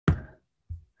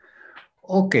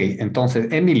Ok, entonces,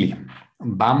 Emily,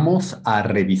 vamos a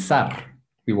revisar.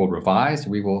 We will revise.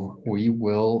 We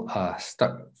will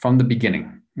start from the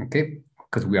beginning, okay?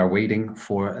 Because we are waiting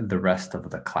for the rest of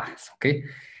the class, okay?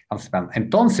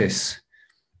 Entonces,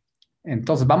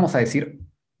 vamos a decir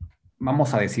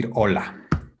hola,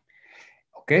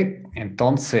 ok.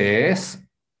 Entonces,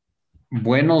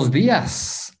 buenos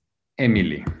días,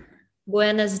 Emily.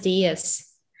 Buenos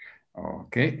días.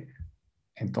 Ok.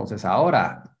 Entonces,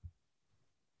 ahora,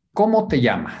 ¿cómo te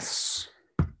llamas?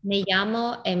 Me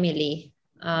llamo Emily.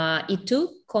 ¿Y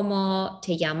tú cómo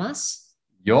te llamas?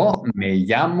 Yo me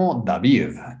llamo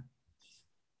David.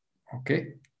 Ok.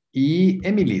 Y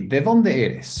Emily, ¿de dónde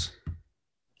eres?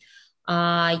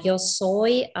 Yo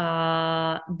soy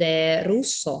de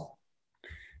ruso.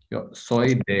 Yo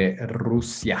soy de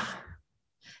Rusia.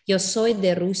 Yo soy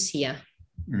de Rusia.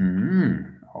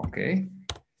 Ok.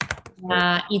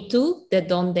 ¿Y tú de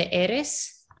dónde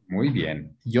eres? Muy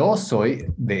bien. Yo soy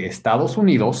de Estados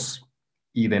Unidos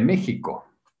y de México.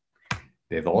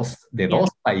 De dos Bien.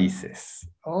 países.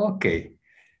 Ok.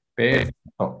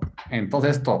 Perfecto.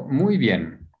 Entonces, esto, muy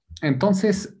bien.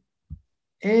 Entonces,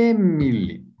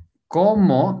 Emily,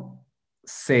 ¿cómo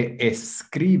se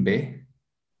escribe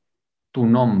tu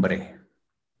nombre?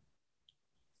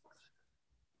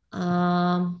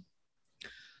 Ah,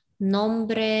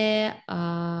 nombre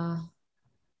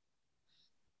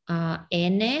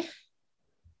N.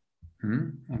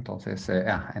 Entonces,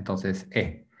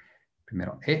 E.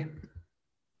 Primero, E.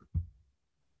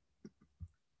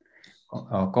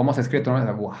 ¿Cómo se escribe tu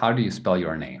nombre? How do you spell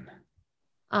your name?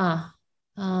 Ah,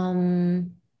 um,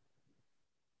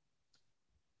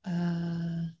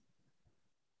 ah,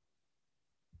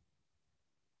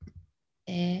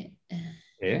 E,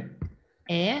 E.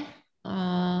 E,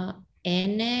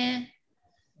 N,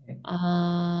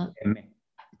 ah, M.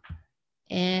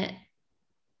 E,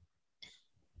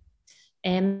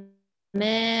 M,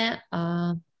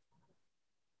 ah,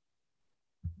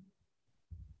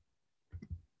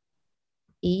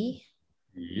 I,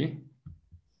 I.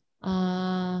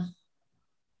 ah,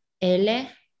 L,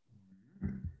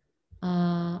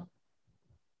 ah,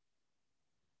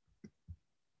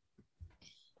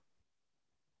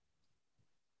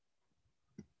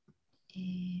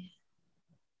 E,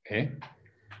 E.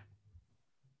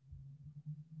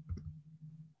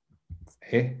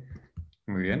 E.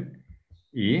 Muy bien.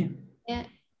 I.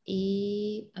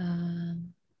 I,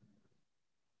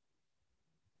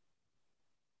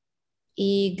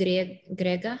 Y,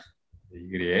 grega.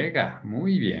 Y.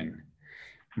 Muy bien.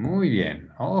 Muy bien.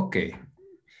 Ok.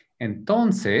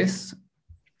 Entonces,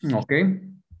 ok.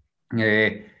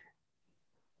 Eh,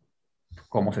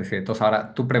 ¿Cómo se escribe? Entonces,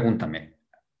 ahora tú pregúntame.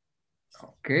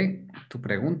 Ok. Tú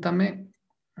pregúntame.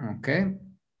 Ok.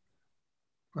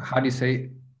 How do you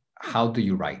say, how do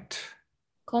you write?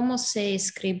 ¿Cómo se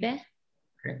escribe?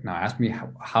 Okay. Now ask me,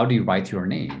 how do you write your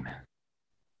name?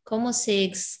 ¿Cómo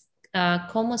se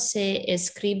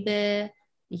escribe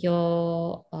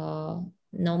yo,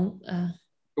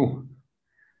 Tú.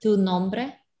 tu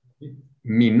nombre?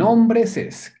 Mi nombre se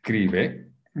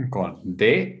escribe con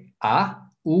D-A-V-I-D.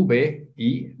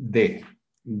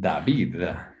 David.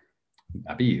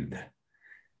 David.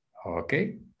 Ok,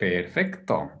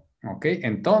 perfecto. Ok,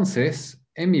 entonces,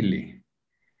 Emily.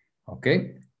 Ok,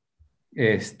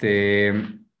 este,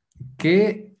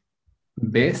 ¿qué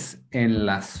ves en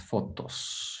las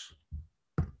fotos?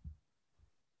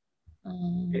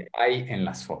 Um, ¿Qué hay en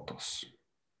las fotos?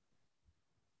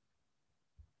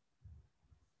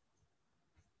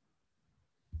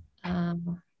 ah,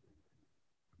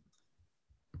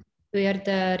 ¿Puedes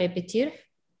repetir?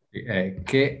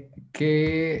 ¿Qué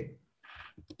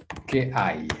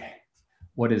hay?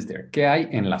 What is there? ¿Qué hay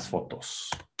en las fotos?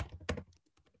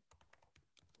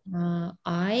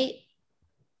 Hay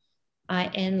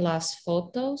en las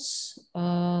fotos,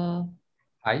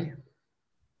 ¿Hay?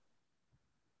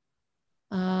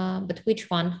 but which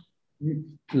one?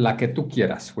 La que tú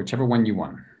quieras, whichever one you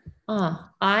want.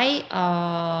 Hay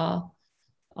la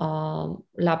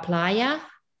playa,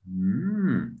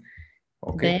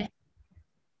 Ok, B,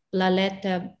 la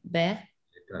letra B.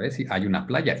 a ver si hay una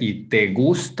playa. ¿Y te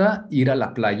gusta ir a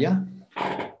la playa?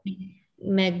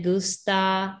 Me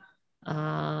gusta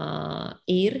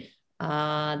ir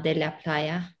de la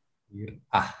playa. Ir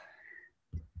a,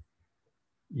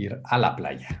 ir a la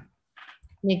playa.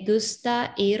 Me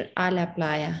gusta ir a la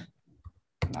playa.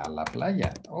 A la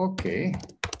playa, ok.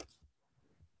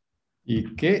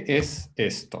 ¿Y qué es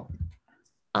esto?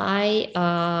 Hay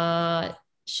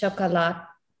chocolate,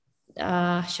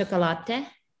 chocolate,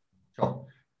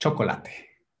 Chocolate.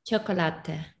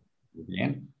 chocolate. Muy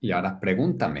bien. Y ahora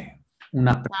pregúntame.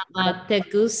 Una ¿Te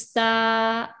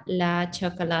gusta la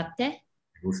chocolate?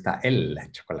 me gusta el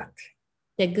chocolate.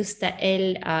 ¿Te gusta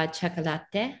el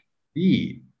chocolate?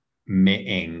 Y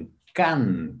me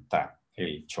encanta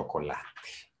el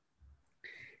chocolate.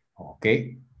 Ok.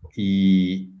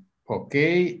 Y, ok,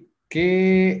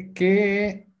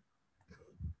 ¿qué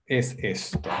es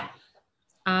esto?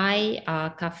 ¿Hay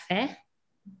café?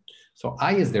 So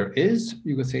I is there is.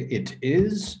 You could say it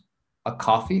is a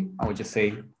coffee. I would just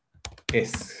say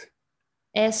es.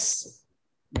 Es,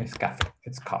 Es café.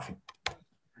 It's coffee.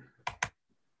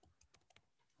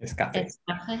 Es café. es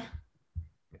café.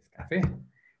 Es café.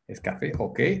 Es café.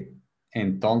 Ok.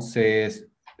 Entonces,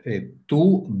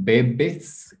 ¿tú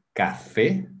bebes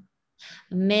café?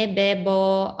 Me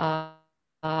bebo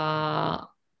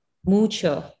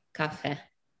mucho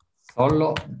café.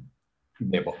 Solo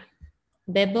bebo.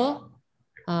 Bebo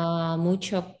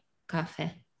mucho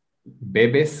café.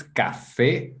 ¿Bebes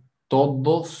café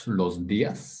todos los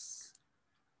días?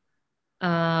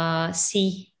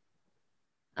 Sí,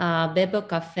 bebo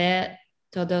café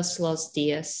todos los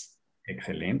días.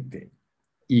 Excelente.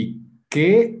 ¿Y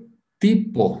qué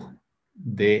tipo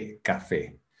de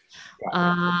café?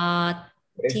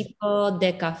 ¿Es Tipo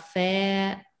de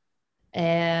café,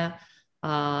 eh,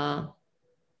 ah,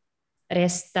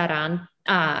 restaurante,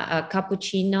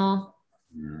 cappuccino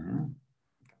mm,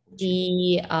 cappuccino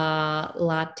y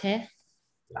latte?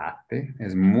 latte?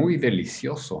 Es muy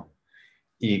delicioso.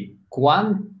 ¿Y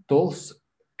cuántos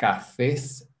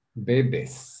cafés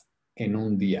bebes en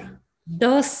un día?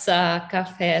 Dos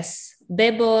cafés.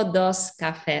 Bebo dos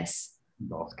cafés.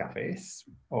 Dos cafés.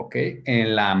 Ok.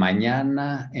 En la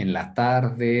mañana, en la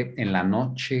tarde, en la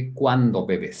noche, ¿cuándo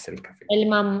bebes el café?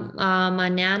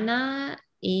 Mañana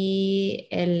y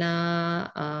en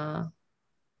la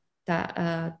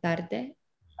tarde.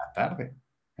 La tarde.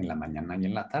 En la mañana y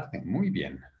en la tarde. Muy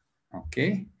bien. Ok.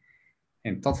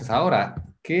 Entonces, ahora,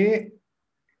 ¿qué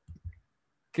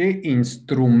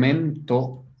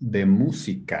instrumento de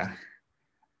música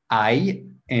hay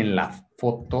en la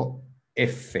foto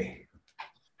F?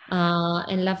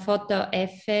 En la foto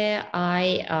F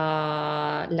hay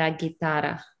la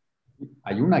guitarra.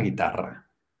 Hay una guitarra.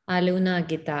 Hay una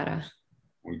guitarra.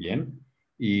 Muy bien.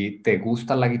 ¿Y te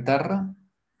gusta la guitarra?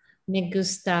 Me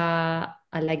gusta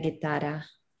la guitarra.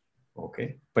 Ok.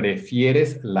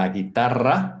 ¿Prefieres la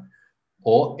guitarra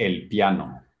o el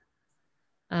piano?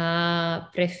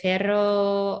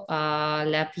 Prefiero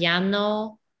la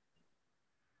piano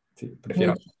Sí,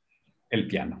 prefiero mucho. el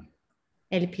piano.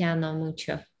 El piano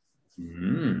mucho.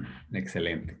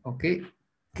 Excelente. Ok.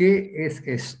 ¿Qué es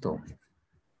esto?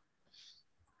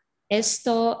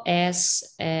 Esto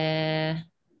es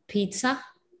pizza.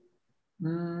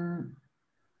 Mm,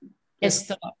 es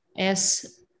Esto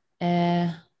es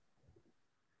eh,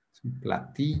 un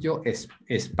platillo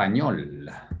español.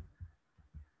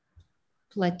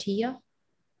 platillo.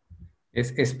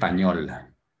 Es español.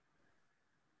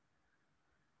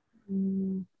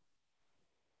 Mm,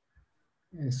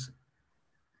 Es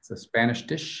a Spanish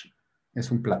dish. Es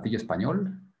un platillo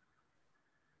español.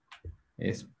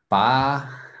 Es pa,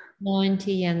 No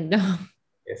entiendo.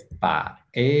 es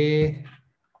pae,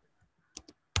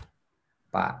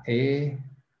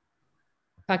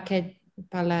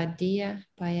 Paladilla,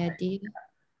 paella,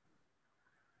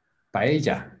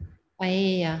 paella.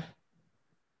 paella.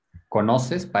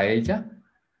 ¿Conoces paella?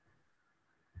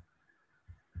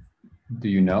 Do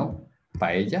you know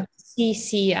paella? Sí,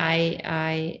 sí,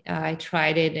 I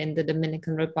tried it in the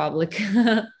Dominican Republic,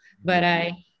 but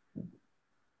I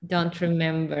don't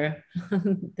remember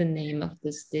the name of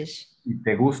this dish.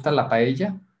 ¿Te gusta la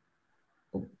paella?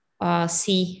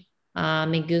 Sí,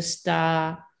 me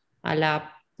gusta a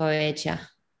la paella.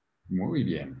 Muy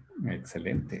bien,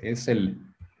 excelente.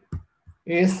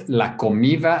 Es la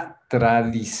comida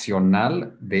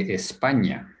tradicional de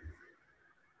España.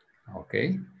 Ok,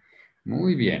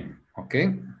 muy bien. Ok,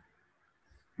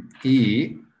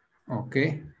 y, ok,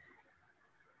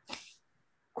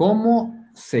 ¿cómo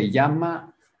se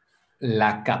llama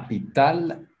la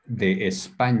capital de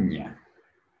España?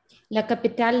 La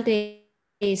capital de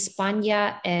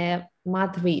España es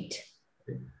Madrid.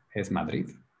 Es Madrid.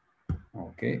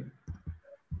 Ok.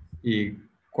 ¿Y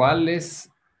cuál es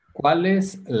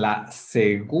la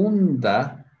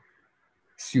segunda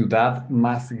ciudad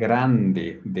más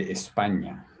grande de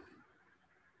España?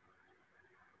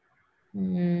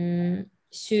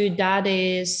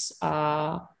 Ciudades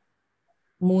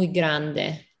muy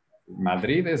grande.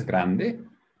 Madrid es grande.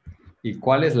 ¿Y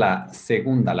cuál es la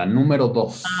segunda, la número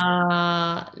dos?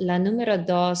 La número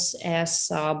dos es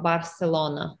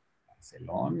Barcelona.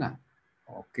 Barcelona.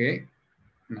 Ok.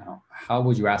 Now, how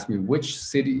would you ask me which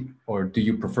city, or do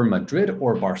you prefer Madrid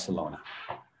or Barcelona?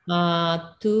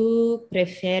 ¿Tú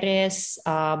prefieres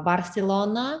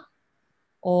Barcelona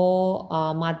o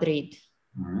Madrid?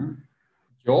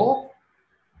 Yo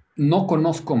no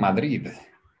conozco Madrid,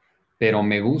 pero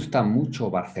me gusta mucho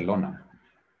Barcelona,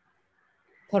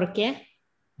 ¿Por qué?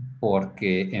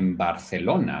 porque en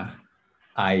Barcelona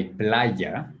hay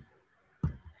playa,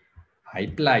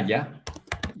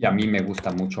 y a mí me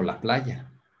gusta mucho la playa.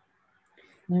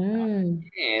 Mm.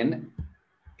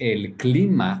 El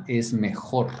clima es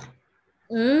mejor.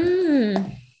 Mm.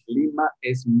 El clima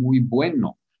es muy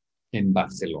bueno en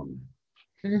Barcelona.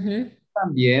 Ujú.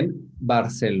 También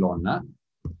Barcelona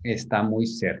está muy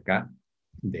cerca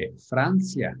de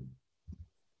Francia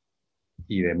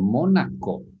y de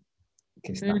Mónaco,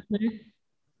 que está, Ujú.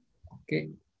 ¿ok?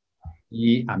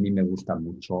 Y a mí me gusta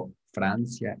mucho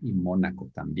Francia y Mónaco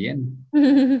también,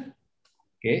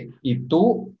 ¿ok? ¿Y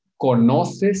tú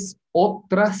conoces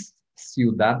otras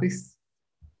ciudades?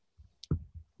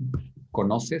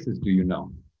 ¿Conoces? Es do you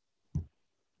know.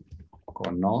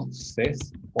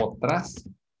 ¿Conoces otras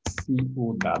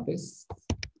ciudades?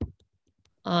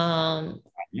 Um,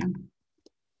 España?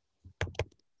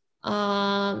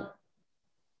 ah,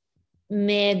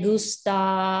 Me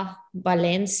gusta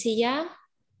Valencia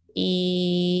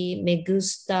y me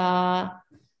gusta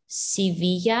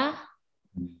Sevilla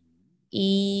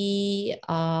y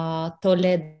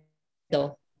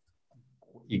Toledo.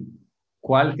 ¿Y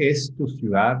cuál es tu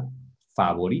ciudad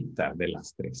favorita de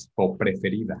las tres o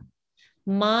preferida?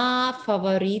 Mi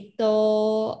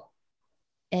favorito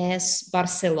es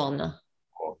Barcelona.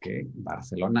 Ok,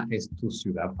 Barcelona es tu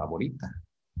ciudad favorita.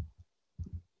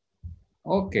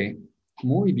 Ok,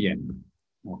 muy bien.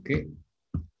 Ok,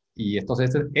 y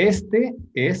entonces este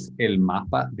es el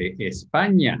mapa de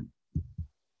España.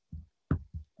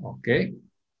 Ok,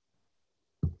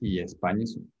 y España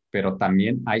es, pero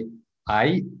también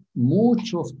hay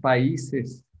muchos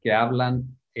países que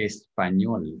hablan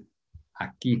español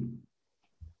aquí.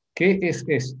 ¿Qué es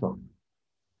esto?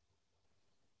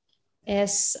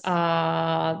 Es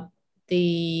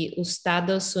de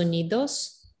Estados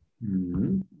Unidos.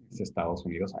 Es Estados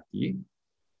Unidos aquí.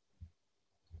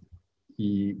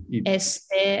 Y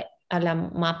Este a la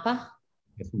mapa.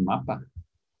 es un mapa.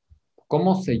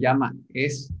 ¿Cómo se llama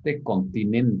este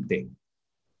continente?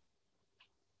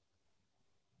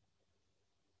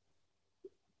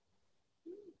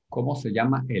 ¿Cómo se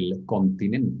llama el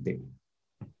continente?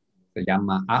 ¿Se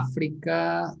llama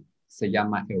África? ¿Se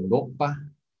llama Europa?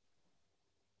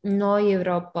 No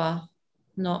Europa,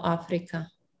 no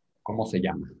África. ¿Cómo se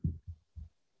llama?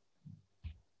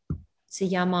 Se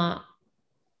llama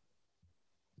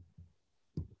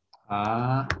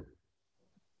Ah,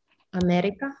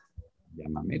 América. se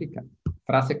llama América.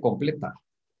 Frase completa.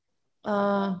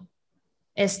 Ah,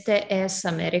 este es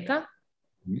América.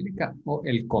 América o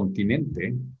el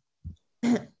continente.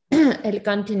 El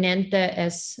continente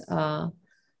es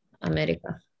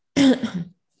América.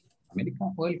 América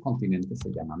o el continente se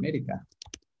llama América.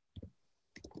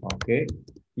 Ok.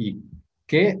 ¿Y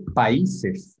qué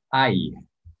países hay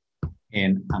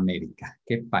en América?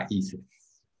 ¿Qué países?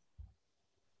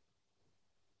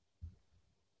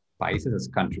 Países es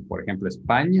country. Por ejemplo,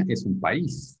 España es un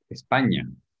país. España.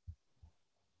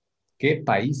 ¿Qué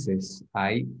países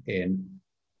hay en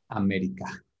América?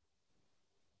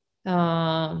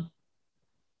 Ah,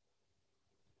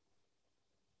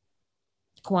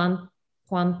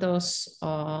 ¿Cuántos?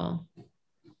 Son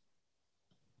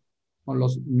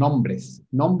los nombres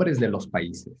de los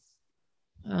países.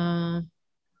 Ah,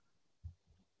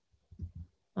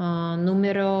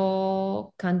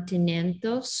 Número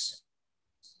continentes.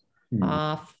 Mm,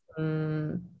 ah,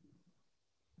 mm,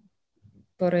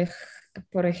 por,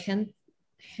 por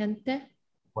gente.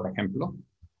 Por ejemplo,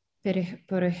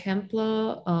 Por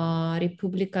ejemplo,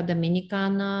 República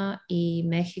Dominicana y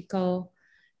México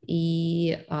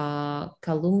y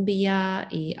Colombia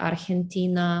y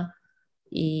Argentina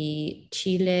y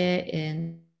Chile,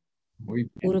 en muy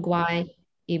bien. Uruguay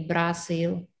y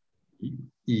Brasil.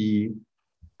 ¿Y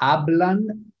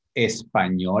hablan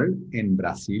español en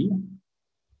Brasil?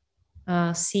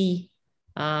 Sí,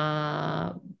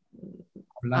 ah,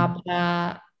 ¿Hablan,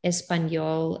 habla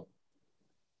español.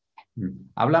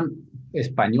 ¿Hablan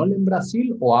español en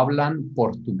Brasil o hablan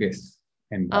portugués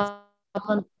en Brasil?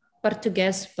 Hablan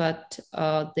portugués,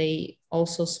 but they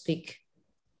also speak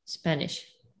Spanish.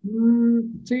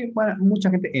 Sí, bueno, mucha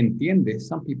gente entiende,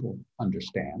 some people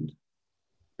understand,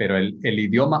 pero el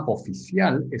idioma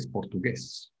oficial es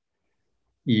portugués.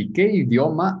 ¿Y qué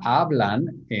idioma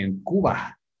hablan en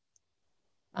Cuba?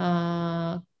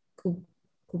 uh,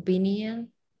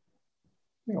 Cubanian.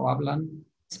 ¿O hablan?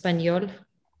 Español.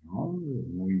 Oh,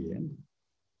 muy bien.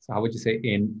 So how would you say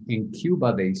in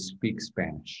Cuba they speak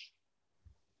Spanish?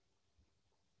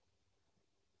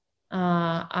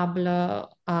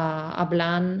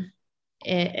 Hablan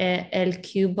el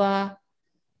Cuba,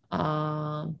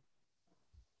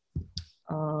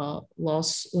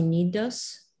 los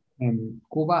Unidos. En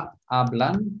Cuba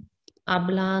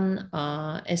Hablan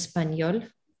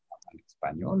español.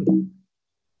 español.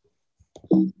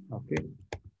 Ok.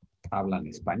 Hablan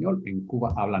español. En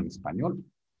Cuba hablan español.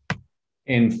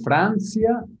 En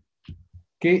Francia,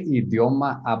 ¿qué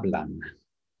idioma hablan?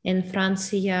 En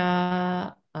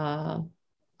Francia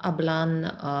hablan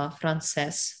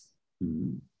francés.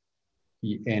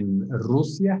 Y en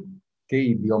Rusia, ¿qué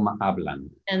idioma hablan?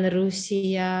 En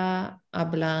Rusia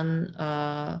hablan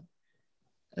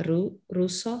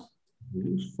ruso.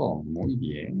 Ruso, muy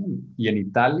bien. ¿Y en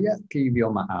Italia, qué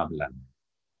idioma hablan?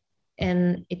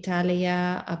 En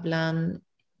Italia hablan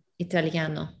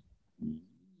italiano.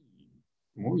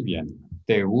 Muy bien.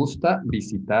 ¿Te gusta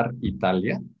visitar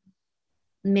Italia?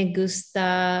 Me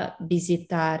gusta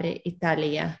visitar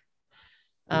Italia.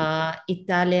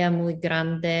 Italia muy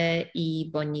grande y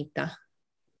bonita.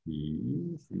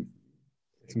 Sí, sí.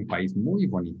 Es un país muy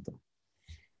bonito.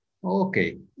 Ok,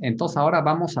 entonces ahora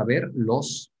vamos a ver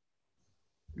los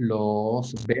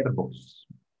verbos.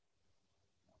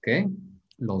 ¿Ok?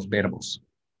 Los verbos.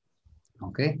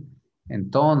 ¿Ok?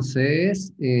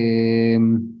 Entonces,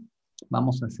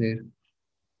 vamos a hacer.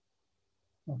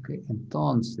 Ok,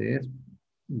 entonces,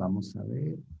 vamos a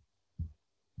ver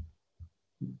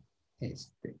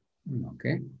este. Ok,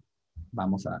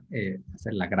 vamos a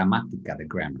hacer la gramática de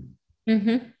grammar.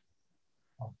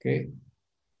 Ok,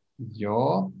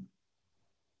 yo.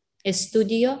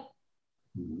 Estudio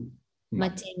ma-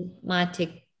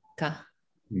 matemática.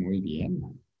 Muy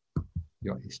bien.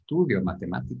 Yo estudio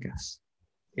matemáticas.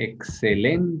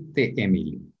 Excelente,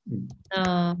 Emily.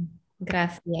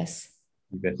 Gracias.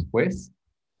 Y después,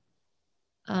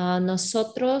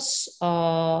 Nosotros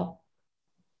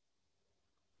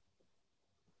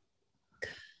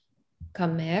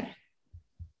comer,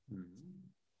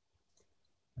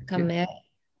 aquí, comer,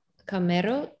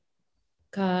 camero,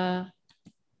 ca-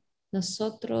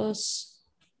 nosotros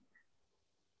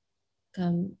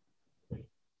cam-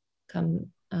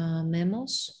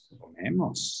 camemos,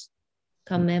 comemos.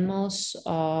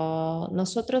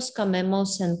 nosotros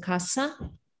comemos en casa.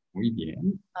 Muy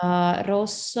bien.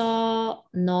 Rosa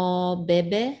no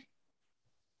bebe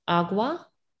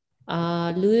agua.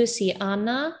 Luis y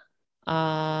Ana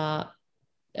ah,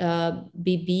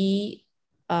 viví,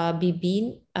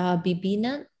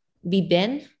 viven,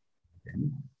 Bien.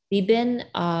 viven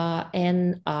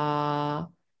en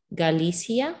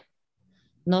Galicia.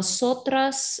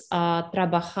 Nosotras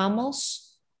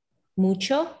trabajamos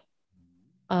mucho.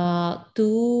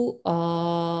 Tú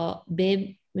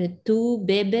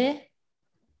bebe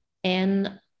en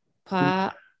Tú,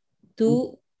 pa, tú,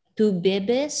 tú, tú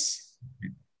bebes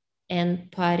en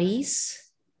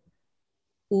París.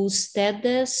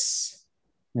 Ustedes,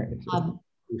 eso,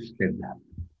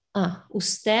 ah, usted.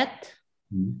 usted,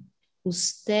 Mm,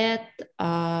 usted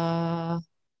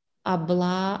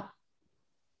habla,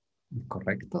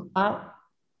 correcto. ah,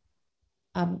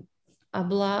 hab-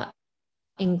 habla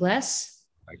inglés.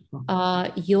 Correcto.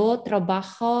 Yo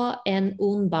trabajo en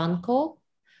un banco.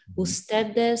 Mm,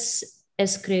 Ustedes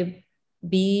escriben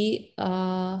muy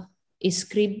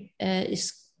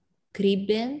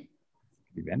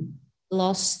bien.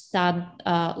 los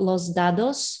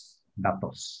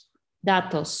Datos.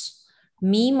 datos.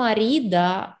 Mi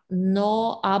marido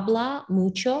no habla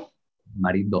mucho.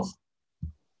 Marido.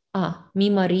 Mi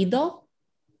marido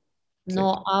Sí.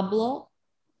 no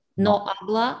No.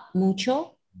 habla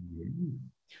mucho.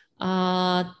 Bien.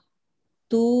 Ah,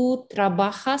 ¿Tú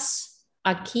trabajas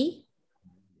aquí?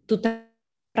 ¿Tú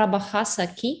trabajas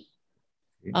aquí?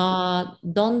 Sí.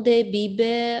 ¿Dónde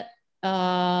vive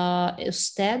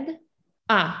usted?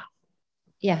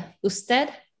 Usted.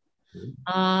 Sí.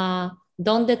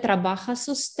 ¿Dónde trabajas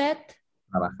usted?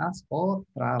 ¿Trabajas o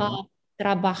trabajas?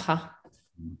 Trabaja.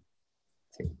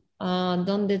 Sí.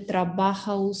 ¿Dónde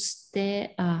trabaja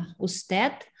usted?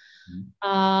 Usted. Mm,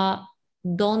 Ah,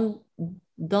 ¿dón-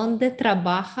 ¿Dónde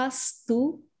trabajas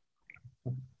tú?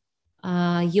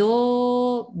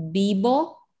 Yo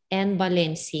vivo en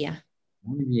Valencia.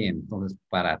 muy bien. Entonces,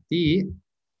 para ti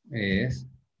es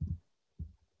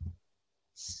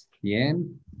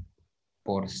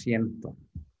 100%.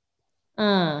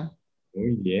 Ah,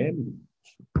 Muy bien.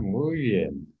 Muy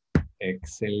bien.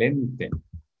 Excelente.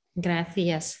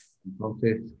 Gracias.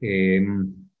 Entonces,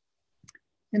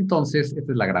 entonces,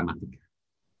 esta es la gramática.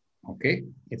 Ok,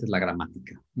 esa es la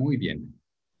gramática. Muy bien.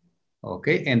 Ok,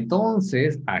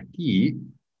 entonces aquí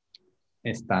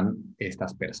están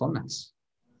estas personas.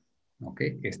 Ok,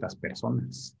 estas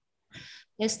personas.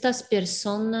 Estas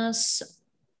personas,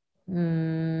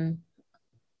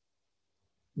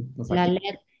 Entonces la, aquí.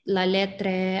 la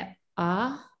letra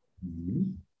A,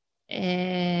 mm,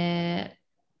 eh,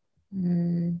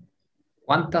 mm,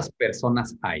 ¿Cuántas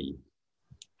personas hay?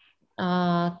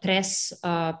 tres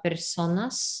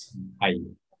personas.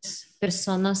 Hay.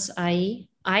 Personas ahí.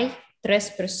 Hay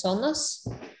tres personas.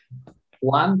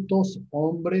 ¿Cuántos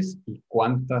hombres y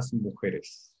cuántas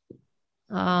mujeres?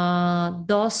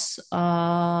 Dos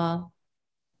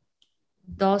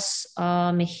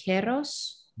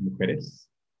mujeres, Mujeres.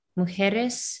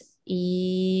 mujeres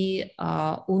y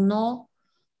uno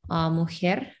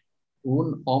mujer,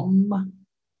 Un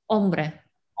hombre.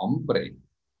 hombre.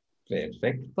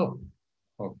 Perfecto.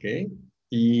 Ok.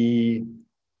 ¿Y,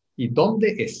 ¿Y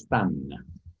dónde están?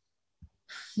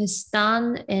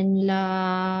 Están en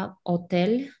la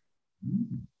hotel.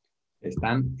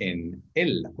 Están en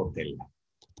el hotel.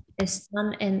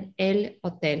 Están en el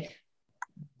hotel.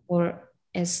 O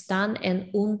están en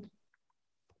un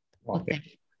Hotel.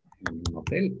 hotel. En un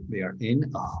hotel. They are in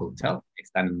a hotel.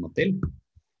 Están en un hotel.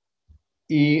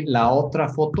 Y la otra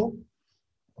foto.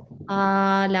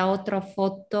 La otra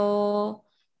foto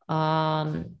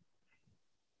um,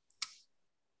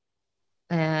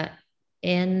 eh,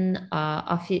 en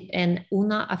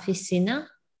una oficina.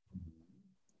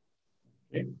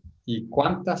 ¿Ok? ¿Y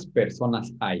cuántas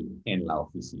personas hay en la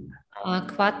oficina?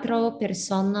 Cuatro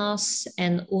personas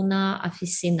en una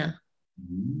oficina.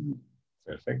 Mm,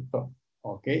 Perfecto.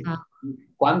 Ok. Ah,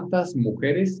 ¿Cuántas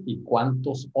mujeres y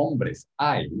cuántos hombres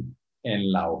hay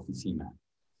en la oficina?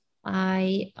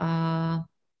 hay,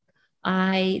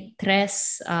 hay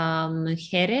tres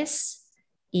mujeres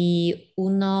y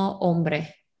uno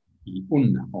hombre. Y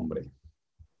un hombre.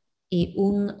 Y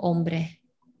un hombre.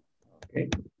 Ok.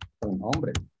 Un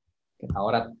hombre.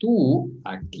 Ahora tú,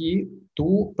 aquí,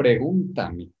 tú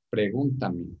pregúntame.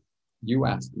 You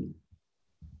ask me.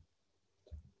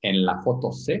 En la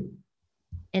foto C,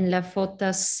 En la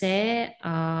foto C,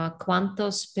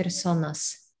 ¿cuántas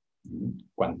personas?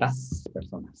 ¿cuántas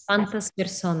personas? ¿Cuántas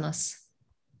personas?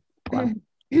 ¿Cuántas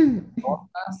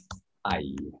notas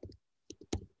hay?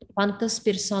 ¿Cuántas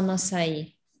personas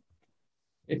hay?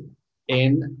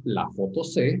 En la foto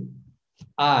C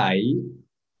hay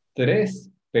tres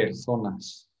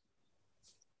personas.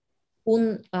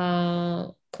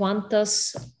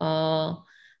 ¿Cuántas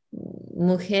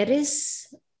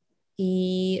mujeres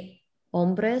y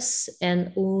hombres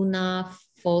en una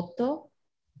foto?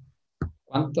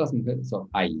 ¿Cuántas mujeres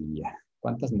hay?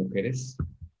 ¿Cuántas mujeres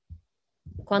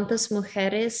 ¿Cuántas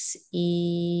mujeres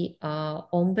y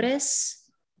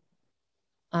hombres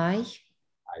hay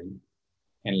hay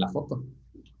en la foto?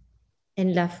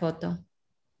 en la foto?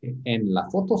 En la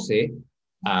foto C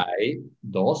hay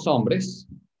dos hombres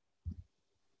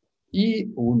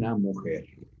y una mujer.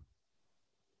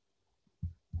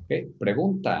 ¿Ok?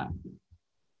 Pregunta.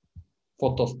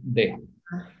 Fotos D.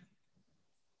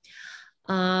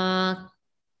 Ah,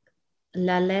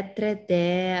 la letra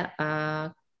de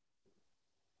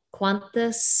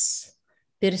 ¿cuántas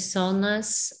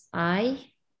personas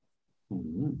hay?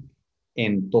 Mm.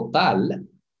 En total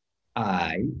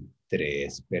hay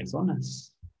tres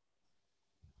personas.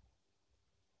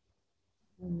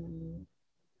 Mm,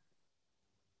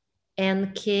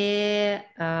 ¿En qué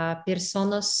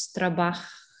personas trabajáis?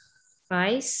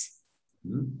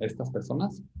 Estas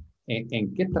personas,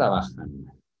 ¿en qué trabajan?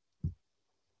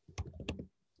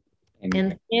 En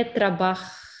 ¿En qué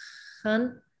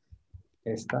trabajan?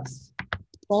 estas,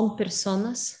 Son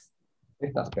personas.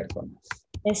 estas personas.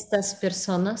 Estas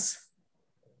personas.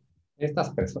 Estas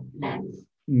personas.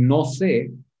 No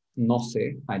sé, no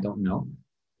sé, I don't know,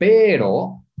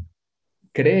 pero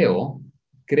creo,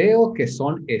 creo que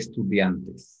son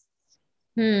estudiantes.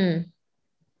 Hmm,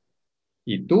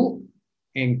 ¿Y tú,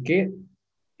 en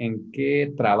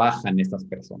qué trabajan estas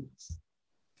personas?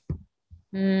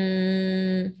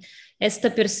 mm,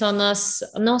 Esta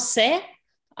personas, no sé,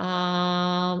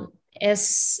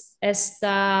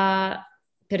 esta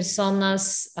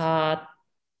personas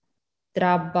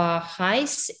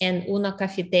trabajáis en una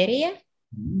cafetería,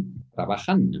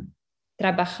 Trabajan.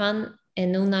 trabajan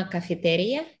en una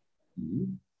cafetería.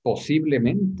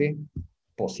 Posiblemente,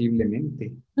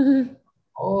 posiblemente. Ujú.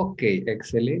 Ok,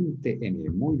 excelente, Emily,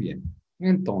 muy bien.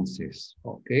 Entonces,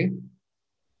 ok, entonces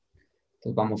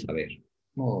vamos a ver.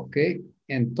 Ok,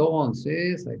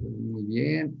 entonces, muy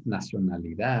bien,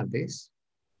 nacionalidades.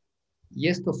 Y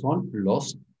estos son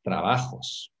los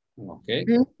trabajos. Ok,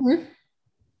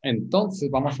 Entonces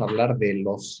vamos a hablar de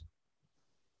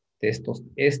estos.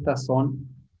 Estas son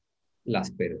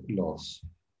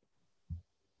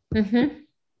Ujú.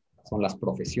 son las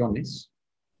profesiones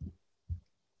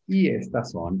y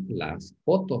estas son las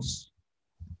fotos.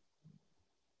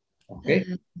 ¿Ok?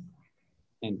 Ah,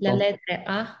 la Entonces, letra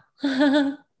A.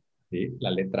 sí,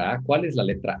 la letra A. ¿Cuál es la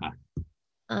letra A?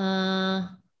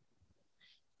 Ah,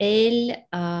 el,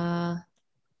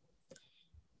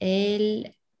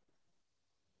 el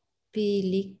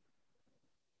pili,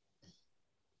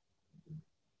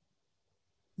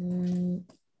 mm,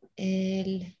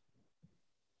 el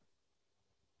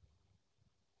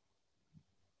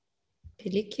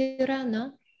película,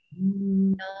 ¿no?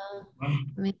 Mm,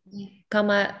 No.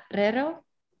 Camarero.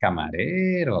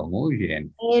 Camarero, muy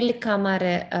bien.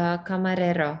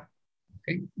 Camarero. ¿Ok?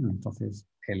 Entonces,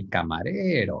 el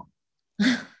camarero.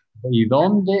 ¿Y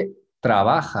dónde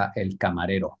trabaja el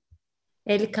camarero?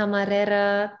 El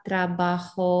camarero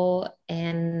trabajó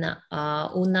en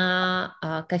una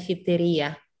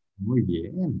cafetería. Muy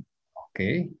bien. ¿Ok?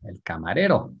 El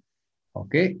camarero.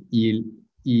 ¿Ok?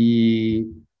 ¿Y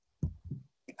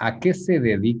a qué se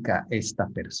dedica esta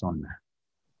persona?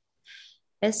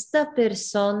 Esta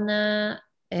persona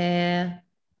ah,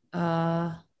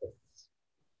 ah,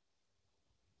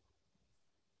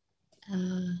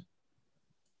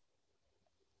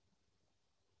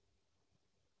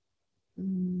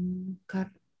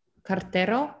 car-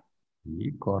 cartero.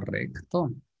 Sí,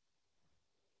 correcto.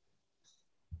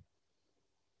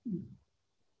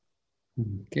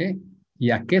 ¿Ok?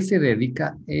 ¿Y a qué se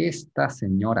dedica esta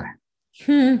señora?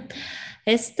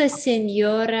 Esta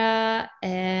señora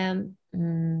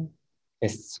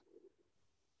Es,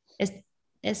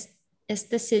 es,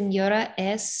 esta señora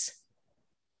es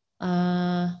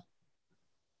ah,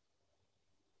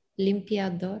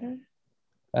 limpiadora.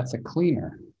 that's a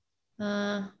cleaner.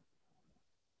 Ah,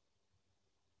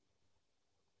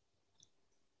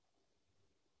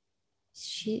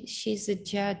 she's a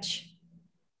judge.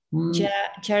 Mm,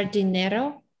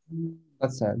 Jardinero.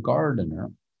 that's a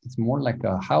gardener. It's more like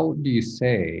a, how do you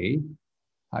say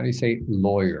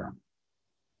lawyer?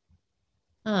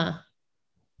 Ah,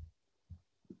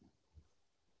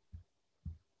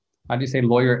 How do you say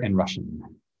lawyer in Russian?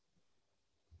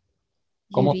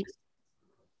 ¿Cómo? jurist.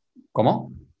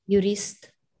 ¿Cómo?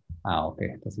 Jurist. Ah, ok,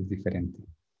 entonces es diferente.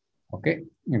 Ok,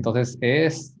 entonces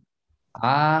es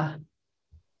a,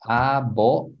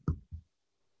 abo,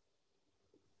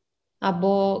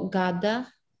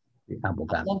 Abogada.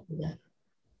 abogada, Abogada.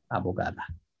 abogada.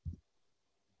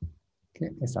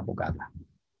 ¿Qué es abogada?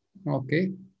 Ok,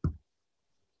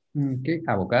 ok,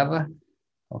 abogada.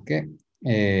 Ok.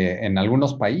 En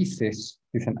algunos países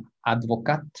dicen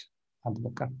advocat,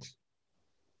 advocat, Mm.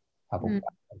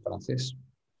 abogado en francés.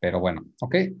 Pero bueno,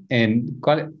 ok.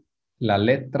 ¿Cuál? La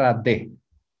letra D.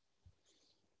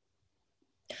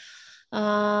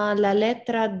 La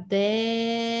letra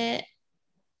D,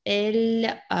 él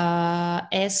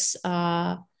es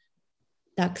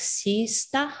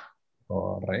taxista.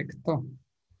 Correcto.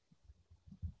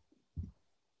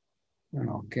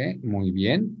 Ok, muy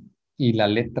bien. Y la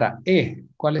letra E.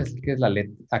 ¿Cuál es? ¿Qué es la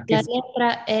letra? ¿A qué La es?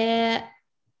 letra E,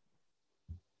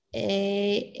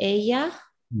 ella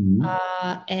Mm,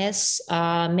 es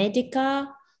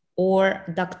médica o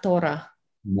doctora.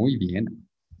 muy bien.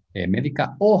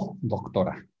 Médica o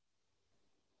doctora.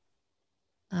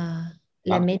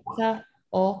 La Ah, médica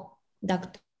o o-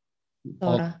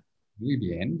 doctora. muy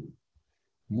bien.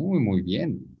 Muy, muy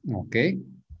bien. Ok.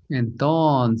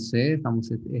 Entonces,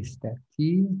 vamos a este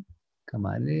aquí.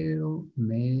 Camarero,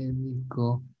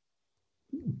 médico,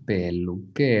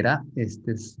 peluquera.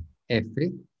 Este es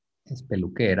F, es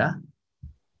peluquera.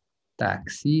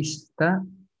 Taxista,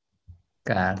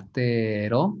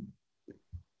 cartero,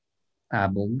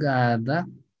 abogada.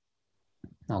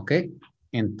 Ok.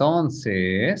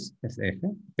 Entonces, es F,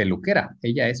 peluquera.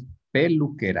 Ella es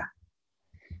peluquera.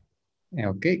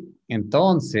 Ok.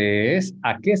 Entonces,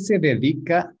 ¿a qué se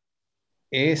dedica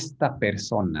esta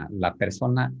persona, la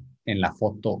persona en la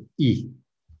foto I?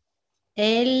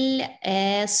 Él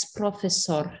es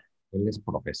profesor. Él es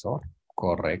profesor,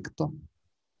 correcto.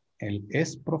 Él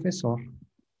es profesor,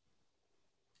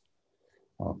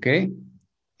 ¿ok?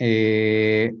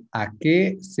 ¿A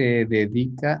qué se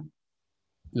dedica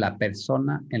la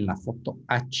persona en la foto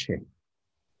H?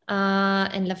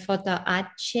 En la foto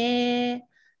H,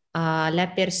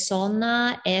 la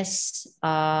persona es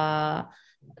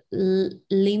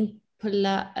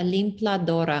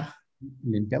limpiadora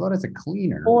Limpiador es a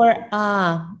cleaner, o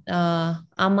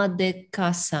ama de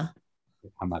casa.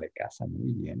 ama de casa,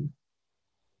 muy bien.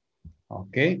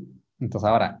 ¿Ok? Entonces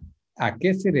ahora, ¿A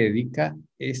qué se dedica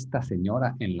esta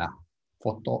señora en la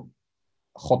foto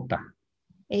J?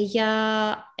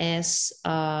 Ella es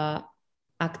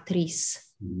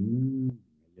actriz. Ella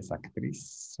es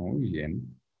actriz. Muy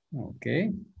bien. Ok.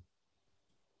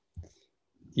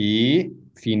 Y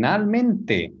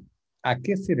finalmente, ¿a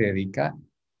qué se dedica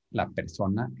la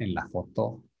persona en la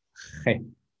foto G?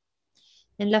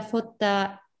 En la foto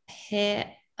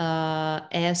G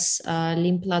es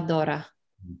limpiadora.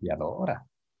 Limpiadora.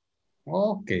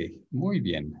 Ok, muy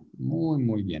bien,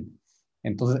 muy bien.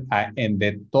 Entonces,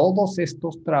 de todos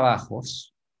estos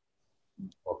trabajos,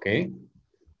 ok,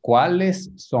 ¿cuáles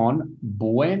son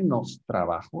buenos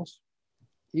trabajos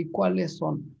y cuáles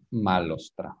son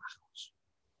malos trabajos?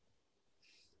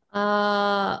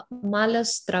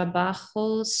 Malos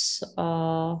trabajos.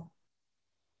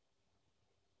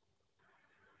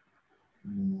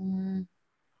 Mm,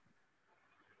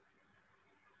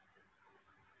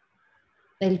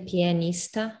 el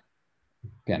pianista.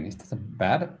 Pianista is a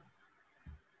bad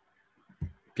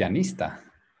pianista.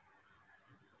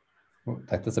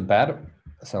 That is a bad,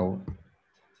 so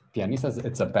pianista,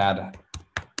 it's a bad.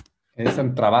 Es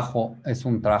un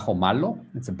trabajo malo.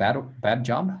 It's a bad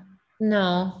job.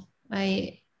 No,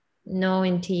 no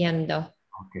entiendo.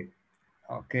 Ok,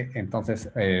 ok. Entonces,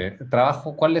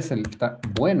 trabajo, ¿cuál es el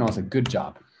bueno? Es a good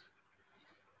job.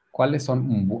 ¿Cuáles son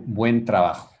un buen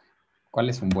trabajo? ¿Cuál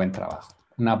es un buen trabajo?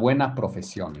 Una buena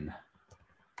profesión.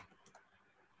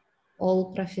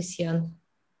 All profesión.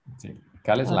 Sí.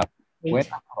 ¿Cuál es Ah, la great.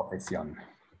 buena profesión?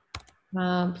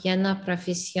 Buena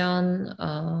profesión.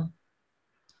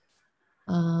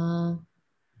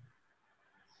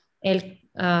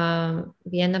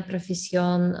 Buena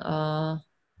profesión.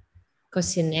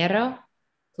 Cocinero,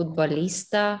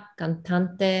 futbolista,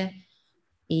 cantante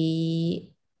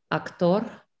y actor.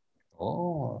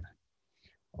 Oh,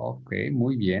 ok,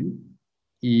 muy bien.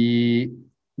 ¿Y,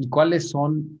 y cuáles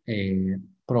son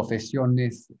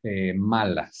profesiones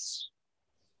malas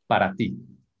para ti?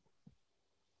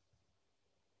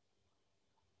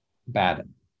 Bad,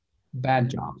 bad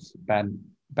jobs,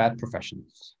 bad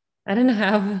professions. I don't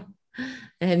have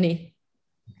any.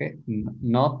 Okay.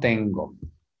 No tengo,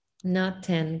 No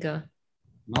tengo.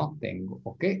 no tengo.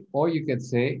 Okay. Or you could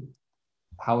say,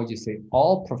 how would you say,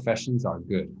 all professions are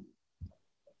good.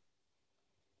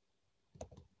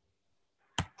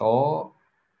 To,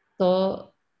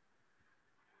 To-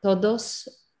 todos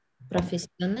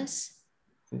profesiones.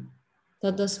 sí.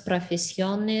 Todas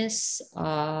profesiones.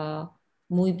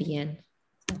 Muy bien.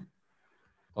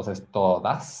 Entonces,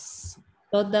 todas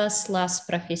Todas las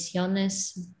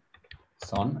profesiones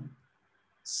son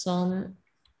son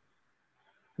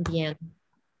bien.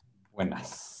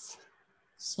 buenas,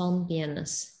 Son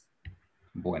bienes.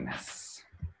 buenas.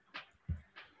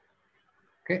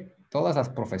 Okay. Todas las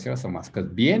profesiones son más.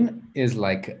 Because bien is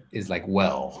like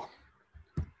well.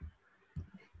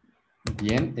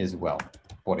 Bien is well.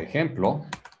 Por ejemplo,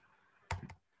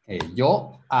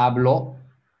 yo hablo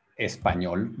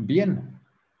español bien.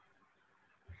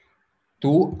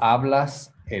 ¿Tú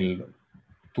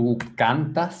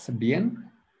cantas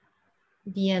bien?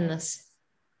 Bienes.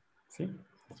 Sí.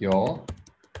 Yo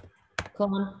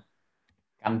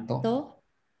Canto canto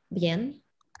bien.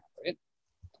 bien.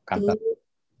 ¿Tú ¿Tú cantas,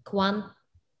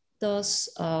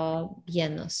 cuántos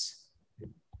bienes?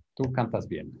 tú cantas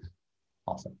bien?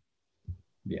 Awesome.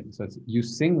 Bien. So it's, you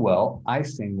sing well, I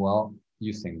sing well,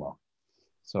 you sing well.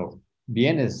 So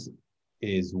bien is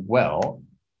well,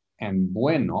 and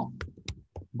bueno,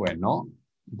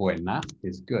 buena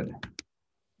is good.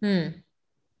 Hmm.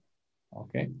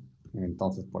 Okay.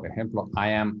 Entonces, por ejemplo,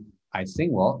 I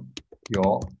sing well,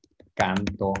 yo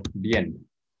canto bien.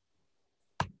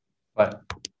 But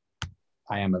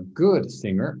I am a good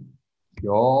singer.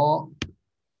 Yo,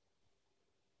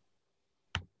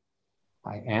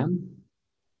 I am,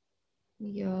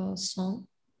 Yo soy,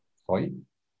 soy,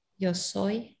 yo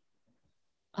soy,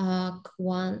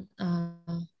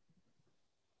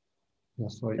 yo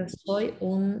soy yo soy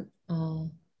un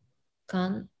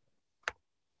can,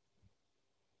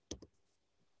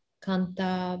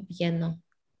 canta bien.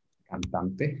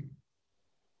 cantante.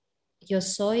 Yo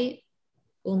soy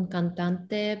un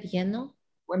cantante bien.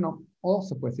 Bueno, o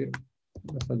se puede decir,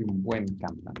 yo soy un buen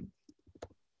cantante.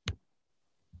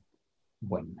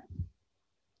 Buen,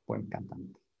 buen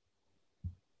cantante.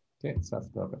 Okay, so that's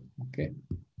the, okay.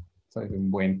 Soy un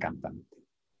buen cantante.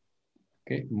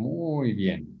 Ok, muy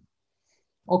bien.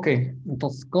 Ok,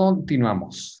 entonces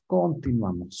continuamos.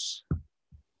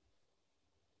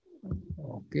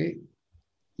 Ok,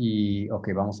 y ok,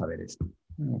 vamos a ver esto.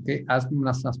 Ok, hazme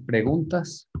unas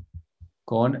preguntas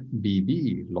con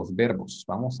vivir, los verbos.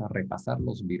 Vamos a repasar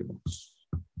los verbos.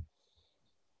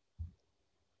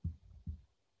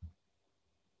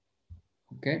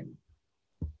 Okay.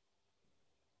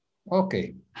 Ok,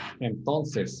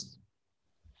 entonces,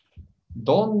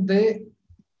 ¿dónde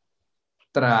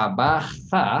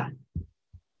trabaja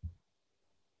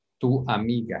tu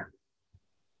amiga?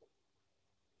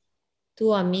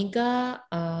 Tu amiga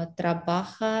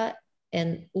trabaja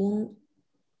en una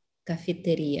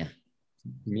cafetería.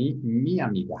 Mi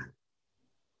amiga.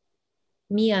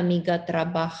 Mi amiga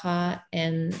trabaja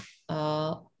en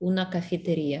una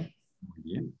cafetería. Muy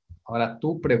bien. Ahora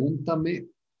tú pregúntame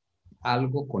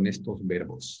algo con estos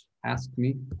verbos. Ask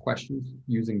me questions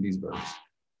using these verbs.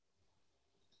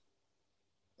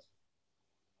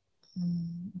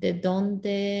 ¿De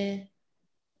dónde,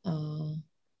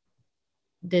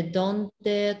 de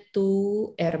dónde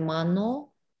tu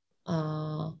hermano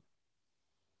ah,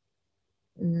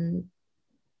 mm,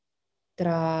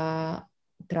 tra-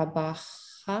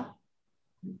 trabaja?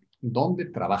 ¿Dónde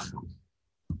trabaja?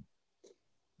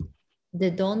 ¿De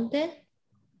dónde?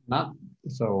 Not,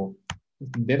 so,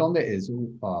 ¿de dónde es?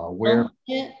 Where?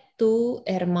 ¿Dónde tu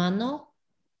hermano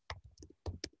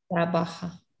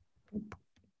trabaja?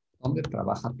 ¿Dónde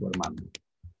trabaja tu hermano?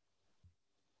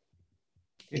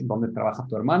 ¿En ¿Dónde trabaja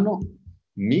tu hermano?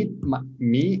 Mi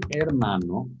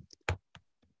hermano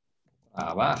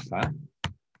trabaja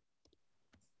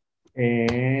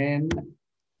en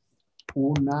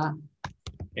una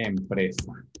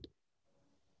empresa.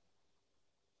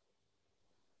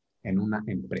 En una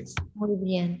empresa. Muy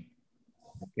bien.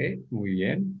 Ok, muy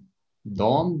bien.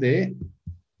 ¿Dónde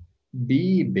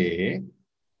vive?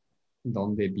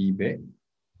 ¿Dónde vive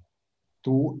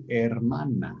tu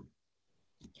hermana?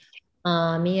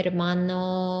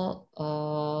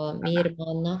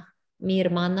 Mi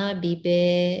hermana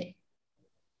vive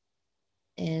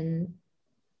en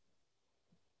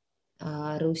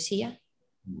Rusia.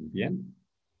 Muy bien.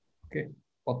 Ok.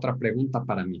 Otra pregunta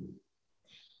para mí.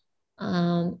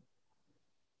 Ah,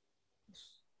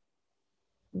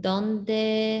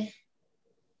 ¿Dónde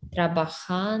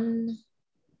trabajan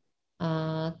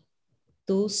ah,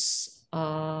 tus,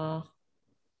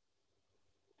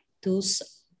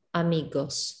 tus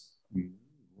amigos? Muy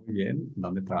bien.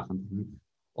 ¿Dónde trabajan?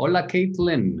 Hola,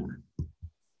 Caitlin.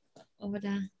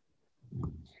 Hola.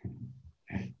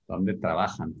 ¿Dónde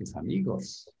trabajan tus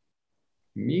amigos?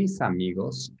 Mis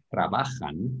amigos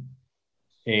trabajan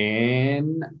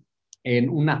en, en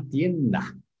una tienda,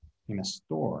 en a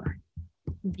store.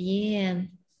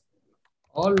 Bien.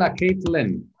 Hola,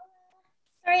 Caitlin.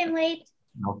 Sorry, I'm late.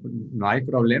 No, no hay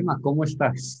problema. ¿Cómo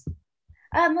estás?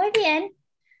 Muy bien.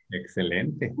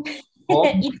 Excelente. ¿Cómo?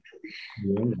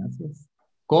 Bien, gracias.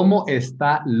 ¿Cómo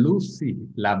está Lucy,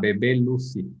 la bebé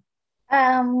Lucy?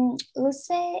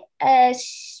 Lucy,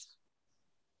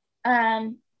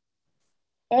 um,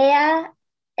 ella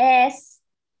es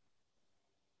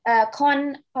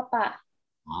con papá.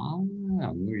 Ah,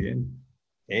 muy bien.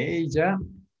 Ella,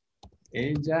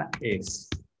 ella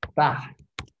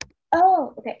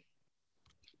Oh, okay.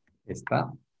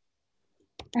 está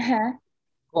Uh-huh.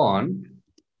 con,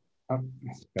 ah,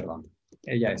 perdón,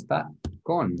 ella está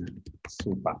con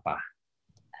su papá.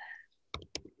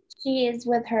 She is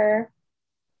with her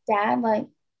dad, like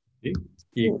 ¿Sí?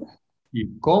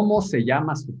 ¿Y cómo se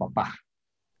llama su papá?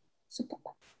 su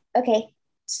papá. Okay.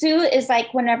 Sue is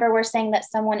like whenever we're saying that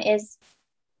someone is.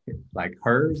 Like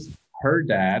her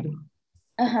dad,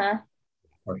 Uh-huh.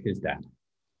 or his dad.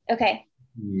 Okay.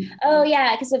 Y Oh,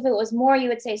 yeah, because if it was more, you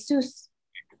would say sus.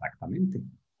 exactamente.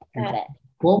 Got it.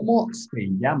 ¿Cómo se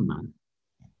llama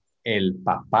el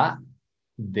papá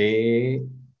de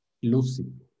Lucy?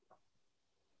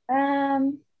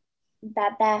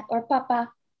 Dada or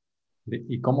papa.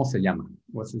 ¿Y cómo se llama?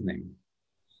 What's his name?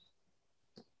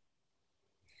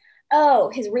 Oh,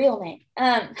 his real name.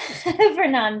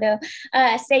 Fernando.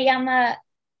 Se llama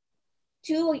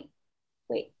tu.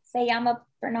 Wait, se llama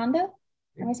Fernando?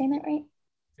 Am I saying that right?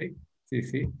 Sí, sí,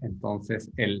 sí. Entonces,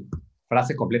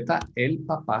 frase completa, el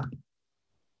papá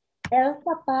El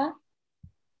papá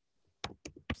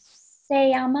se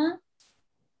llama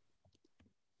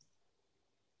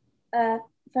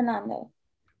Fernando.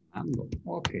 Fernando.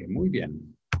 Ok, muy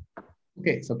bien.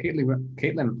 Okay, so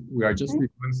Caitlin, we are just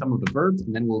reviewing some of the verbs,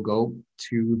 and then we'll go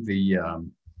to the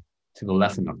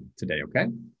lesson of today. Okay,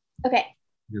 Okay.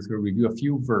 just going to review a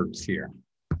few verbs here.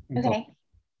 Okay.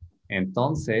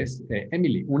 Entonces,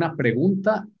 Emily, una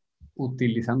pregunta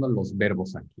utilizando los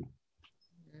verbos aquí.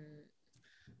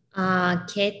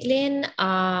 Caitlin,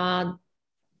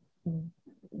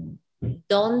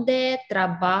 ¿dónde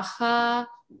trabaja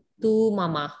tu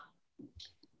mamá?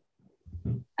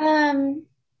 Um,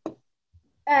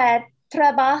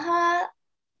 trabaja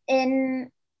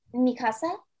en mi casa.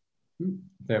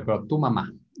 Pero tu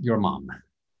mamá, your mom.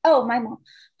 Oh, my mom.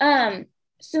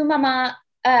 Su mamá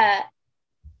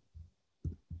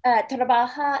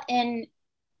trabaja en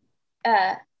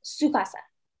su casa.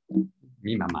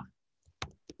 Mi mamá.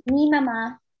 Mi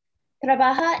mamá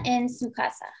trabaja en su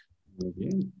casa. Muy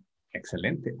bien.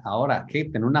 Excelente. Ahora, Kate,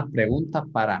 tengo una pregunta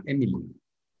para Emily.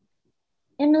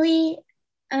 Emily,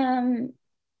 um,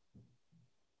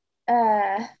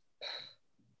 uh,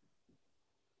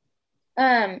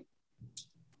 um,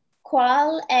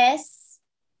 ¿cuál es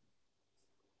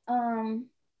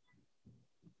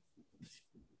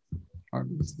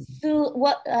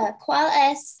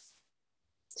 ¿cuál es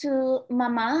tu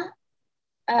mamá?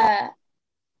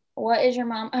 What is your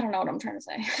mom? I don't know what I'm trying to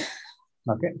say.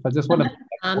 Okay, so I just want to.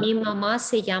 Mi mamá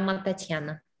se llama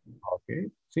Tatiana.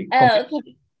 Okay, sí. Oh,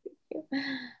 okay.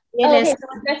 Él Okay, es so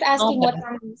I'm just asking what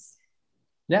nombre. times.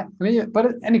 Yeah, I mean,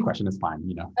 but any question is fine,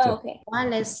 you know. Oh, Just, okay.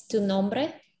 ¿Cuál es tu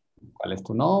nombre? ¿cuál es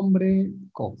tu nombre?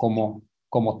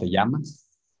 ¿Cómo te llamas?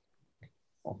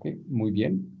 Ok, muy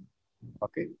bien.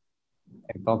 Ok.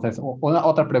 Entonces,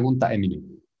 otra pregunta, Emily.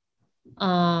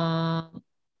 Ah,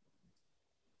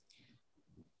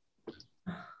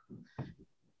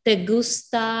 ¿te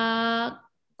gusta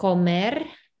comer?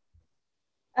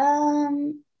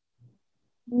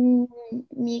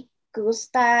 Me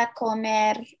gusta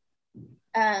comer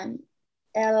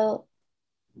el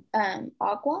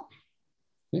agua.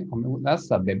 Sí,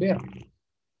 that's a beber.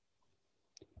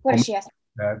 Gracias.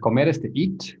 Comer es to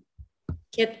eat.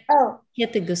 ¿Qué, Oh, qué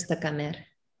te gusta comer?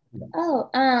 oh,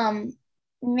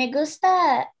 me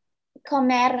gusta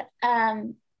comer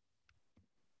um,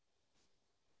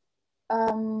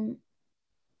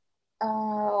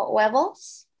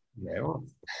 huevos. Huevos.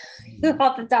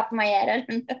 Off the top of my head, I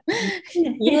don't know.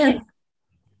 Bien.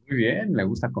 Muy bien, me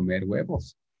gusta comer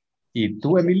huevos. ¿Y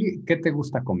tú, Emily, qué te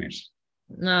gusta comer?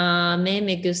 A mí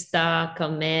me gusta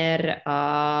comer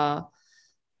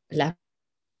la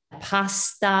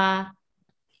pasta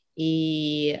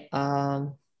y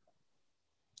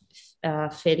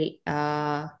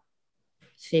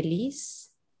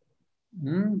feliz.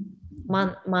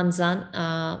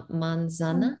 Manzana.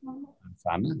 Manzana,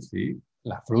 sí.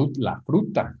 La fruta.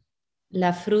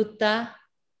 La fruta.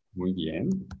 Muy bien.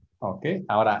 Ok,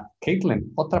 ahora,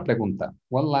 Caitlin, otra pregunta.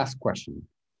 One last question.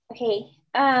 Okay.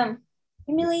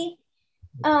 Emily,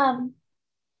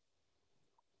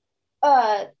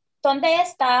 ¿dónde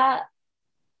está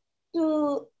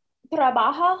tu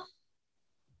trabajo?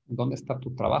 ¿Dónde está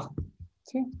tu trabajo?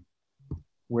 Sí.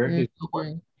 Where is your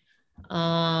work?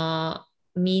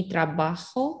 Mi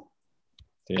trabajo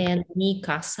Sí. en mi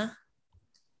casa.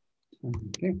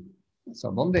 Okay.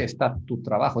 So, ¿dónde está tu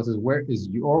trabajo? This is where is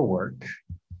your work?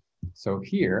 So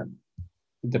here,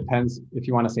 it depends if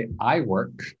you want to say I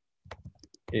work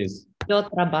is Yo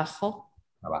trabajo.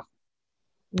 trabajo.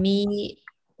 Mi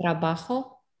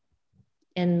trabajo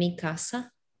en mi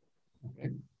casa.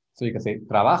 Okay. So you can say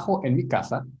trabajo en mi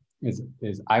casa is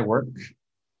I work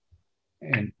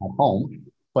and at home.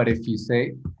 But if you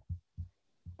say,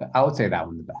 I would say that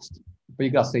one the best. But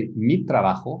you can say mi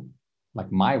trabajo,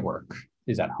 like my work,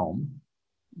 is at home.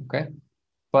 Okay.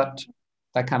 But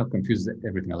that kind of confuses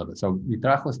everything a little bit. So mi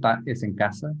trabajo es en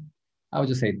casa. I would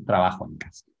just say trabajo en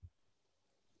casa.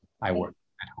 I work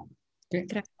at home. Okay.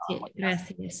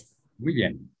 Gracias. Muy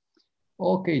bien.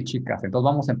 Ok, chicas, entonces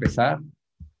vamos a empezar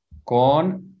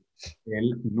con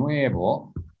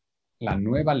la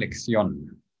nueva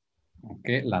lección. Ok,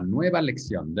 la nueva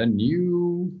lección, the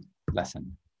new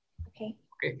lesson. Okay.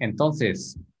 Ok,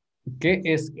 entonces, ¿qué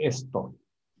es esto?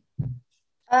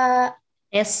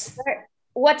 Es.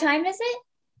 What time is it?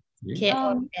 ¿Sí? ¿Qué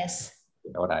es?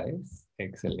 ¿Qué hora es?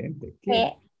 Excelente.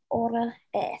 ¿Qué hora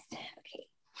es?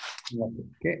 Okay.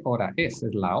 ¿Qué hora es?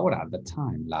 Es la hora, the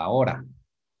time, la hora.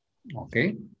 Ok.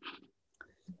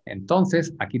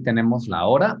 Entonces, aquí tenemos la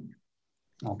hora.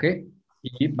 Ok.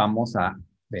 Y vamos a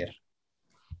ver.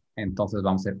 Entonces,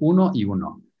 vamos a hacer 1 y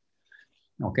 1.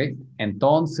 Ok.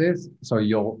 Entonces, so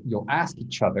you'll ask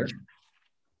each other.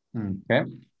 Okay.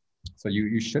 So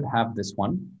you should have this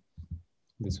one.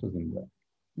 This was in the,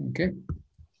 okay.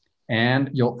 And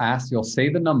you'll say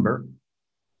the number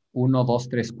 1, 2,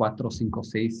 3, 4, 5,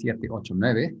 6, 7, 8,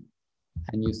 9.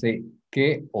 And you say,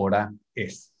 ¿qué hora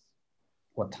es?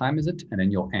 What time is it? And then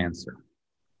you'll answer.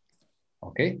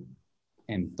 Okay.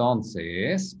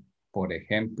 Entonces, por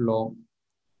ejemplo,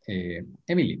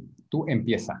 Emily, tú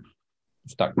empieza.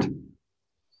 Start.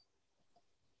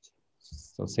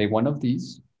 So say one of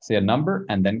these, say a number,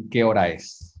 and then ¿qué hora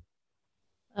es?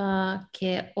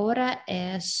 ¿Qué hora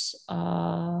es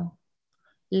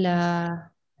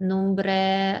la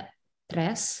número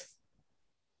 3?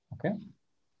 Okay.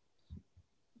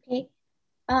 Okay.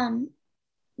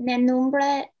 el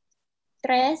número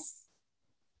 3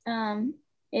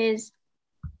 is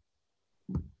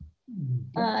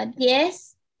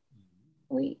 10.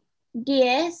 Uy,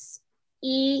 10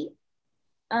 y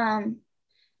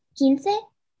 15.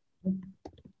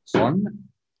 Son.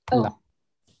 Oh,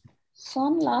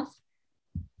 son las.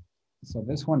 So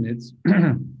this one is.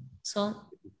 Son.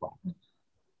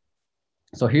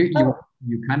 So here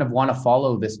you kind of want to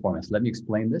follow this formula. So let me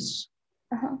explain this.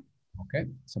 Okay,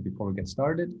 so before we get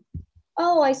started.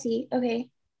 Oh, I see. Okay.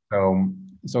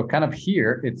 So kind of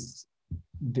here, it's,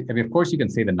 I mean, of course you can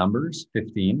say the numbers,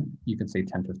 15, you can say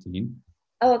 10, 15.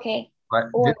 Oh, okay. But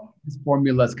Or, this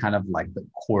formula is kind of like the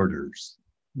quarters,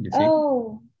 you see?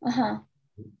 oh,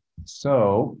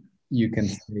 So you can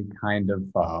say kind of,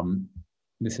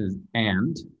 this is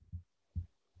and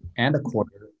a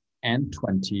quarter, and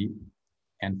 20,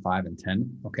 and 5, and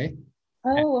 10, okay?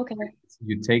 Oh, okay.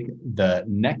 You take the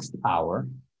next hour,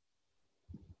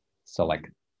 so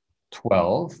like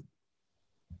 12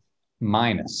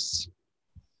 minus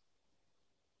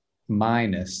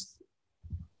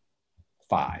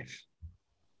 5.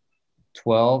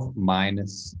 12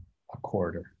 minus a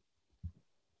quarter.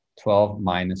 12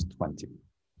 minus 20.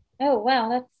 Oh, wow,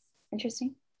 that's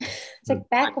interesting. It's like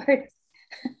backwards.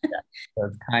 So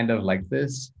it's kind of like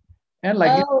this. And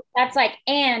like, oh, that's like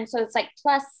and, so it's like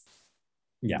plus,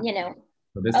 yeah. You know.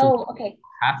 So this oh, okay.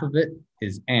 half of it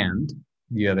is and,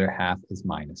 the other half is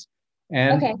minus.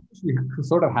 And Okay. you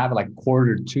sort of have like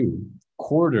quarter to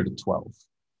 12.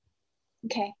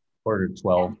 Okay. Quarter to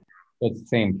 12. It's the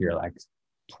same here, like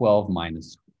 12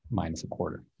 minus a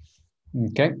quarter.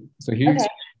 Okay, so here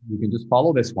you can just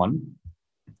follow this one.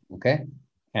 Okay,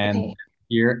 and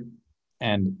here,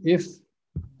 and if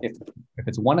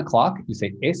it's 1 o'clock, you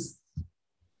say es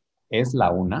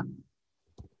la una.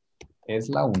 Es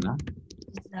la una.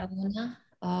 La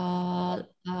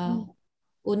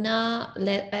una.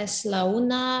 Es la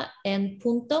una en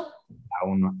punto. La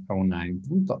una en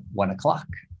punto. 1 o'clock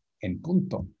en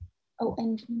punto. Oh,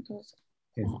 en puntos.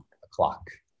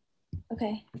 O'clock.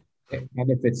 Okay.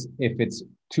 And if it's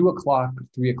 2 o'clock,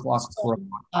 3 o'clock, 4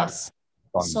 o'clock.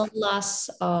 Son las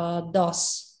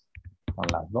dos. Son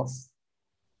las dos.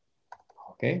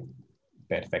 Okay,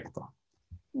 perfecto.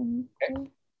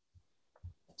 Okay.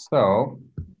 So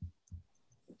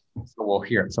we'll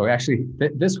hear. So actually,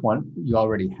 this one, you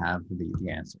already have the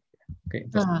answer. Okay.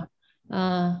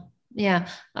 Yeah.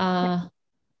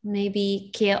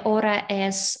 Maybe ¿qué hora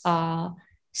es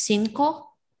 5?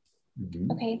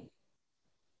 Okay.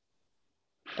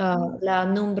 La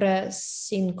número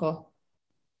 5.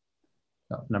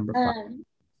 No, number 5.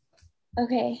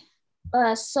 Okay.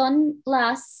 Son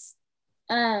las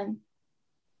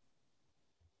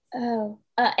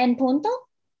en punto?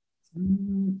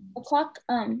 O'clock?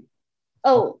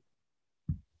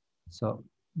 So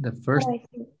the first,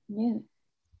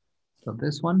 so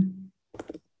this one.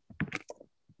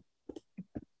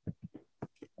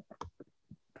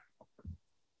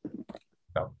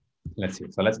 So let's see.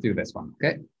 So let's do this one.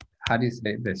 Okay. How do you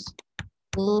say this?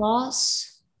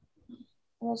 Los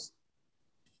 12.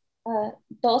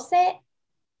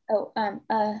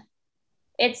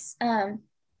 It's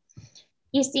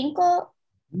y 5.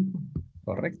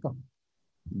 Correcto.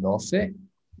 12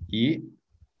 y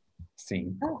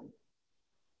 5. Oh.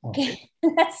 Okay.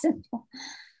 That's simple.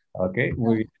 Okay.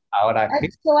 Muy bien. Ahora,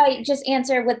 so I just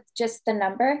answer with just the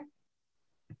number?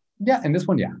 Yeah, in this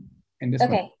one, yeah. In this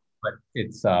one. But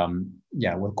it's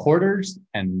yeah, with quarters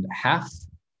and half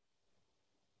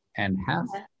and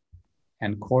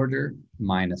quarter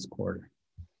minus quarter.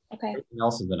 Okay. Everything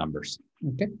else is the numbers.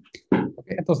 Okay.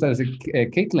 Okay, entonces,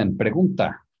 Caitlin,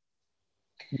 pregunta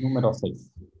número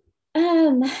 6.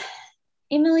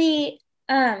 Emily,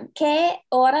 ¿qué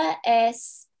hora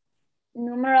es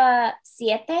número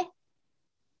 7?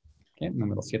 Okay,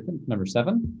 número 7, number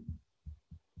 7.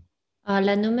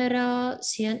 La número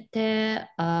 7,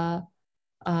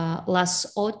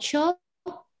 las 8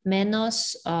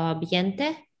 menos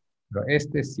 20. Pero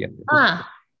este es 7.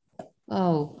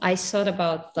 Oh, I thought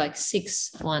about like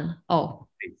 6, 1. Oh.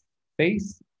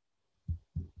 6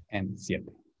 and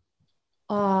 7.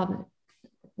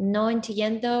 No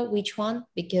entiendo which one,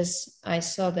 because I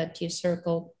saw that you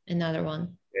circled another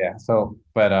one. Yeah, so,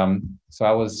 but, so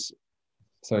I was,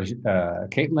 so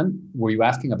Caitlin, were you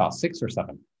asking about 6 or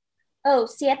 7? Oh,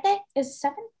 7 is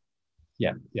 7?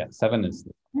 Yeah, 7 is.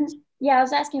 Yeah, I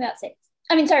was asking about 6.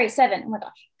 I mean, sorry, 7. Oh my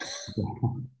gosh.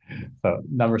 So,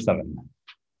 number 7.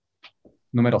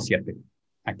 Número 7.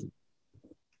 Aquí.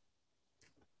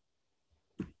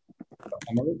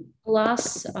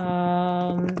 Plus,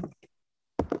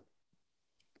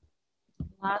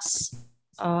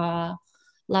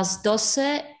 Las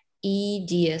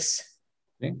 12:10.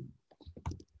 ¿Sí?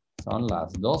 Son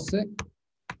las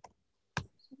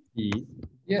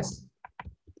 12:10.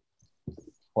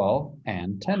 12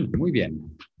 and 10. Muy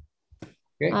bien.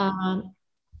 Okay.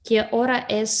 ¿Qué hora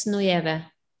es 9?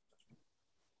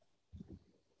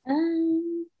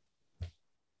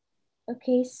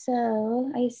 Okay, so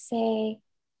I say,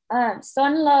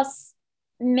 son los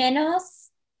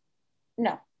menos,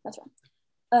 no, that's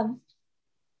wrong.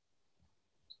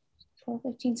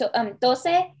 12:15, so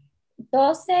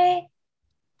 12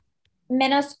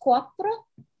 menos 4.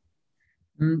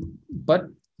 But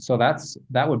so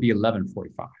that would be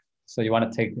 11:45. So you want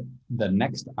to take the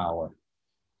next hour.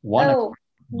 Oh,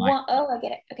 I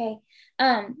get it. Okay.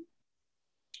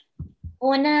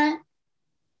 Una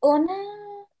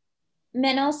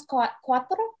menos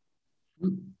 4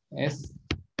 Es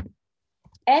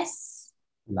es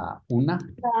la una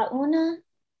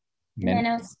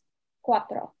menos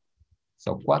 4.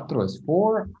 So 4 is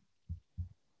 4.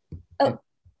 Oh.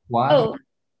 Cuatro.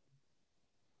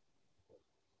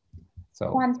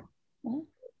 So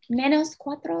menos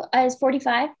 4 is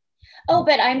 45. Oh,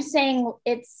 but I'm saying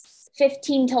it's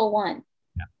 15 till 1.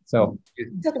 Yeah. So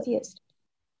confused.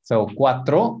 So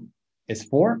cuatro is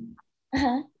 4.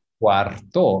 Uh-huh.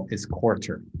 Cuarto is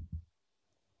quarter.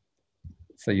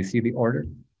 So you see the order?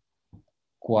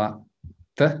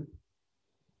 Cuarto.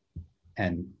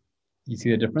 And you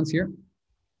see the difference here?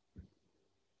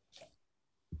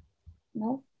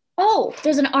 No. Oh,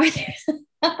 there's an R there.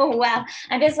 Oh, wow.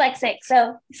 I'm dyslexic.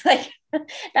 So it's like,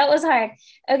 that was hard.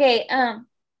 Okay.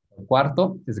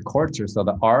 Cuarto is a quarter. So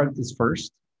the R is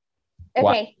first.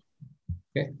 Okay.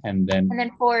 Okay. And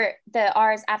then for the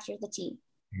R's after the T.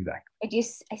 Exactly.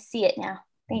 I see it now.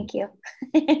 Thank you.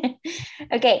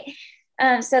 Okay.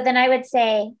 So then I would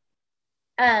say,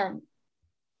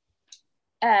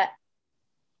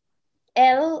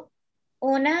 el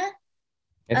una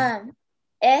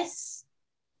es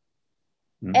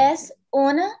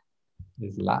una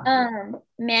es la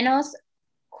menos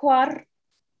cuarto.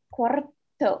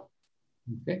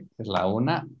 Okay. Es la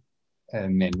una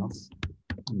menos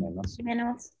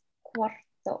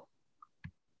cuarto.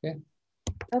 Okay.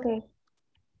 Okay.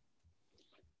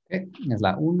 Okay. Es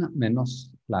la una menos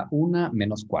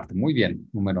cuarto. Muy bien.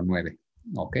 Número 9.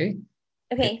 Ok.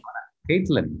 Okay.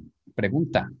 Caitlin,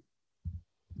 pregunta.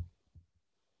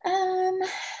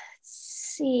 Let's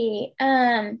see.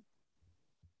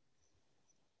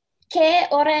 ¿Qué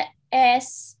hora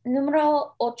es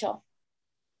número 8?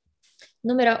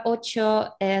 Número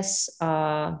 8 es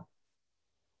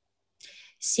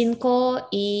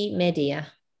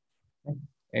 5:30.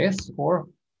 ¿Es or?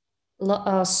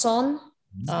 Son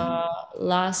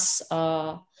las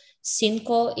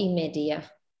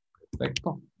 5:30.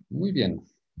 Perfecto. Muy bien.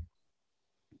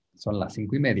 Son las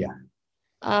 5:30.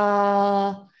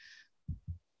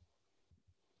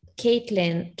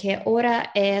 Caitlin, ¿qué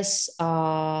hora es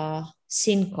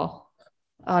 5?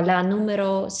 La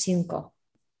número 5.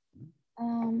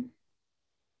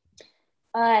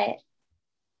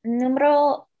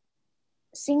 Número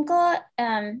 5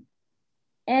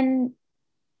 en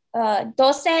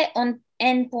 12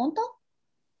 en punto.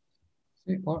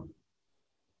 Sí, or.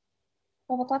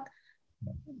 12 o'clock.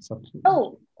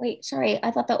 Oh, wait, sorry. I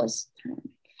thought that was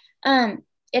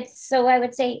it's so I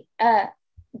would say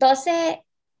 12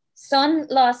 son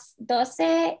las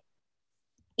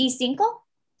 12:05.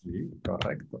 Sí,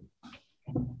 correcto.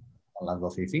 A las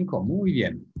 12:05. Muy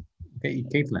bien. Ok, y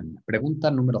Caitlin,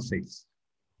 pregunta número 6.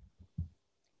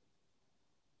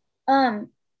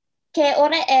 ¿Qué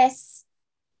hora es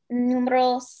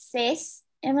número 6,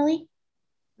 Emily?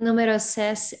 Número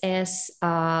 6 es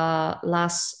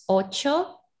las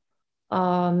 8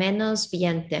 menos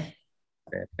 20.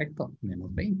 Perfecto,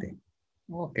 menos 20.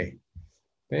 Ok,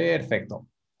 perfecto.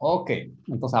 Ok,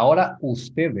 entonces ahora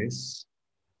ustedes,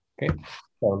 okay,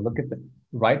 so look at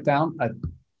write down a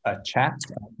chat,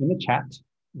 in the chat,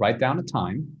 write down a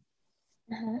time.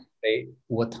 Say,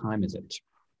 what time is it?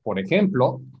 Por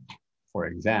ejemplo, for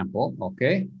example,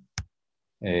 ok.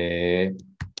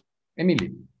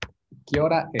 Emily, ¿qué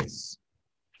hora es?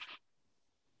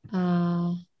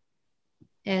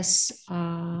 Es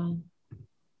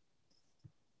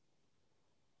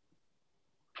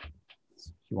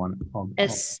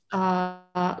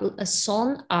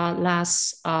son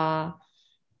las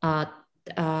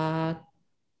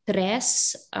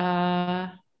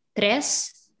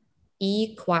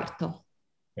 3:15.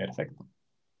 Perfecto.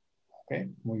 Ok,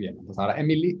 muy bien. Entonces ahora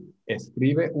Emily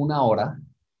escribe una hora.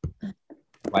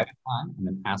 Write a time and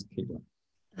then ask Caitlin.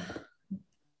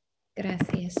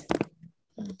 Gracias.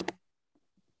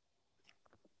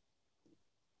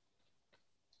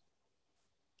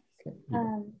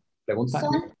 Pregunta.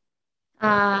 Son,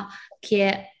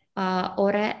 ¿Qué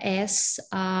hora es,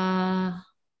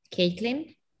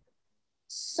 Caitlin?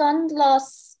 son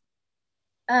los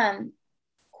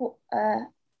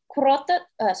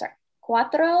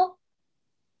cuatro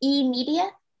y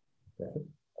media.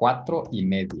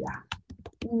 4:30.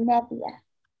 Media.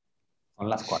 Son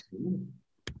las 4.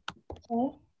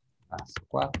 Okay. Las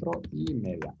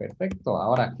 4:30. Perfecto.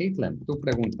 Ahora, Caitlin, tu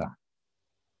pregunta.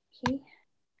 Okay.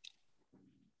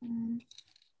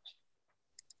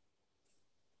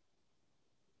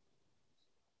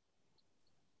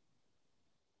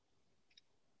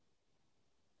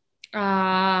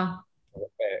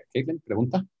 Caitlin,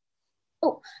 pregunta.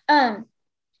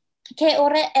 ¿Qué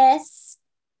hora es,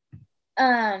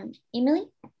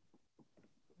 Emily?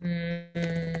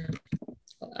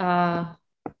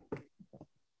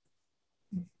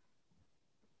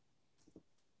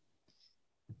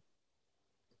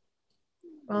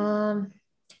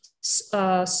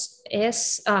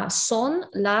 Son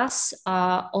las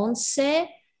 11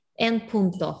 en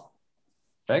punto.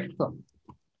 Perfecto.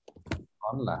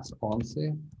 Son las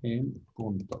 11 en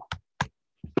punto.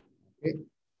 Okay.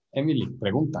 Emily,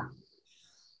 pregunta.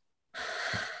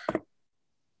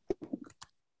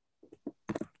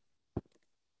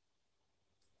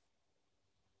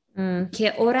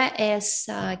 ¿Qué hora es,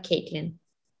 Caitlin?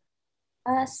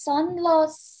 Son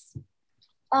los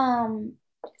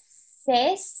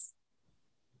 6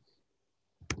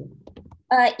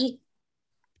 y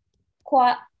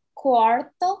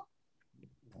cuarto.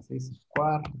 Las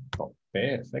 6:15.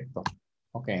 Perfecto.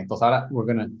 Okay, entonces ahora we're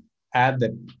going to add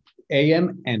the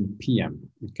AM and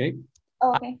PM. Okay.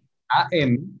 Okay.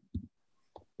 AM,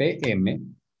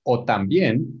 PM o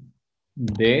también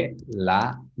de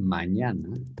la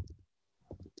mañana.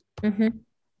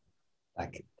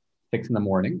 Like 6 in the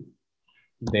morning.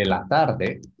 De la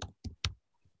tarde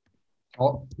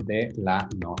o de la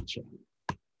noche.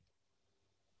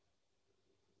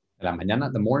 De la mañana,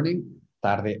 the morning,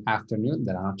 tarde, afternoon,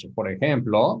 de la noche. Por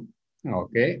ejemplo,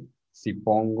 ok, si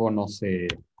pongo, no sé,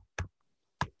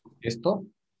 esto,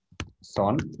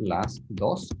 son las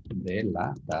 2 de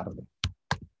la tarde.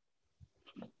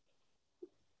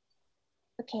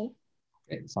 Okay.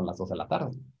 Okay, son las 2 de la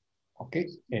tarde. Ok,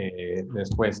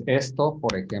 después esto,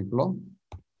 por ejemplo,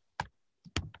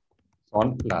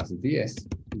 son las 10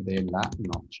 de la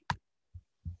noche.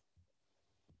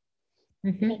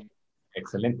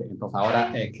 Excelente. Entonces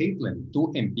ahora, Caitlin,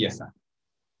 tú empieza.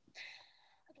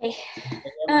 Okay.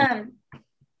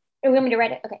 You want me to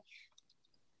write it? Okay.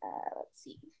 Let's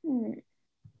see.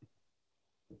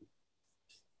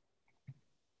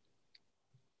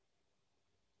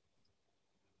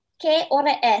 ¿Qué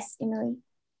hora es, Emily?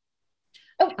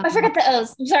 Oh, I forgot the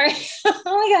O's. I'm sorry.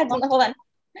 Oh my God. Hold on.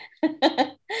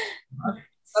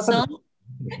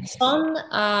 Son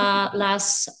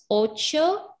las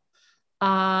 8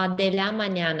 de la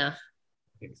mañana.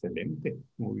 Excelente.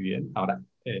 Muy bien. Ahora,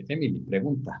 Emily,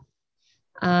 pregunta.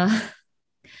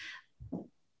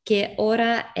 ¿Qué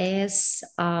hora es?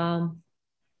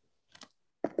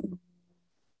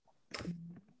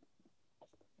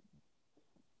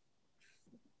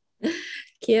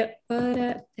 ¿Qué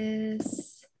hora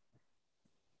es?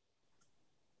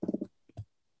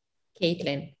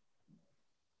 Caitlin.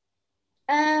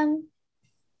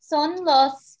 Son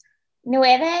los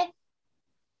 9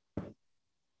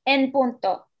 en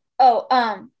punto. Oh,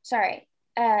 sorry.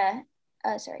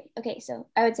 Sorry. Okay,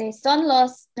 so I would say son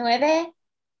los 9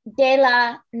 de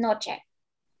la noche.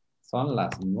 Son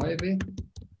las 9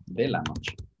 de la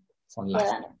noche. Son las.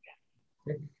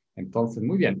 Okay. Entonces,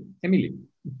 muy bien. Emily,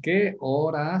 ¿qué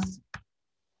horas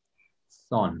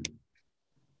son?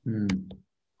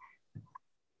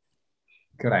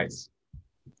 ¿Qué hora es?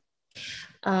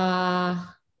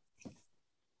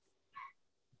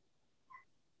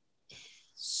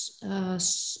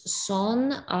 Son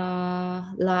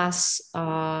las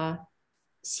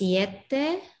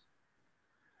 7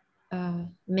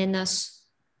 menos.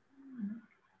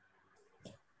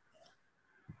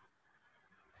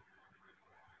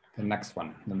 The next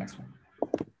one.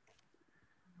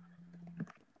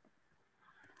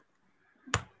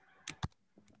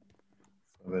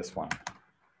 So this one.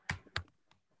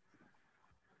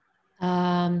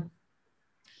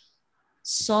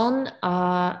 Son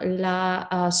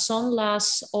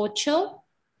las 8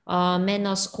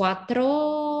 menos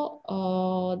 4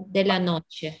 de la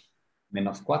noche.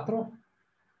 Menos 4.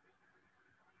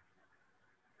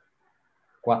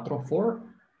 4,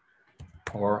 4.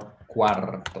 O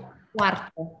cuarto.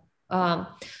 Cuarto.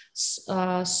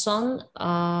 Son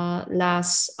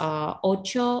las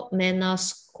 8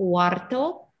 menos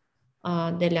cuarto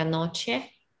de la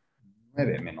noche.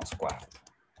 9 menos cuarto.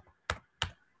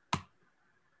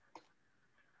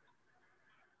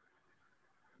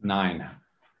 9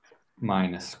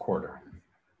 minus quarter.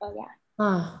 Oh, yeah.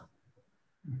 Ah,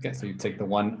 Okay, so you take the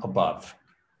one above.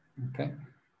 Okay.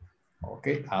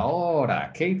 Okay,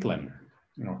 ahora, Caitlin.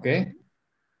 Okay.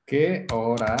 ¿Qué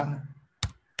hora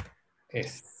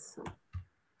es?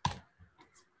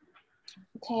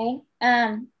 Okay.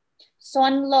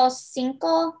 Son los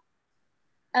 5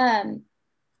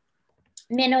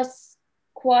 menos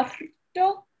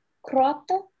cuarto.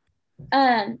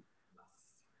 Um,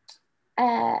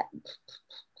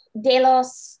 de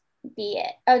los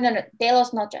de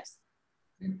los noches.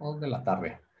 O de la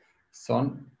tarde.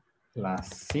 Son las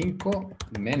 5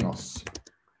 menos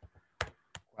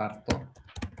cuarto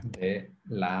de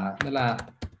la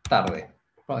tarde.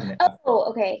 Oh,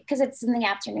 okay, because it's in the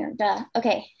afternoon. Duh.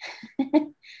 Okay.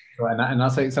 So, and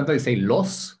also sometimes you say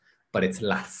los, but it's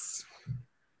las.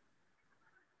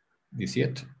 Do you see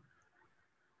it?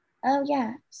 Oh,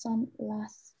 yeah. Son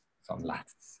las. Son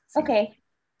las. Okay.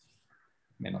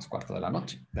 Menos cuarto de la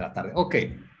noche, de la tarde. Ok.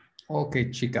 Ok,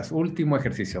 chicas. Último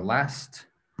ejercicio. Last.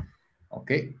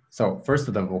 Ok. So,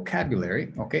 first the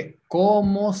vocabulary. Ok.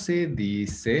 ¿Cómo se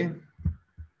dice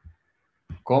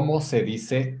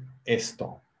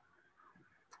esto?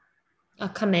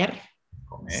 a comer.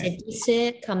 Comer. Se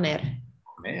dice comer.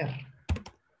 Comer.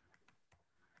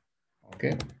 Ok.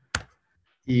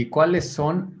 ¿Y cuáles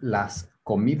son las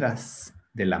comidas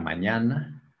de la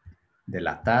mañana, de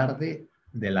la tarde,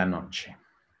 de la noche?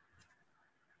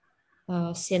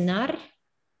 Cenar.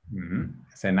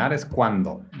 Cenar es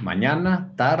cuándo,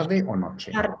 mañana, tarde o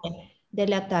noche. Tarde. De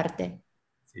la tarde.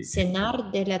 Sí. Cenar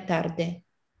de la tarde.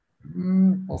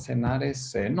 O cenar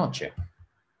es noche.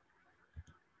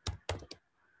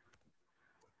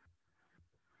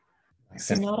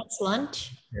 Cenar es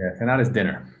lunch. Cenar es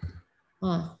dinner.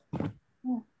 Ah.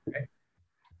 Okay.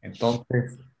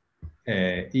 Entonces,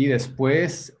 y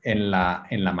después en la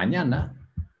mañana,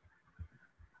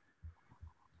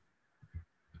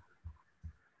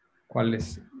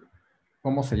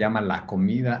 ¿cómo se llama la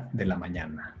comida de la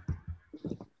mañana?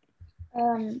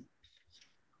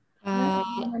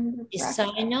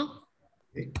 Desayuno.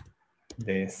 Sí.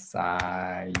 Desayuno.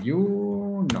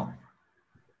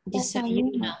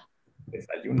 Desayuno.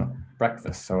 Desayuno.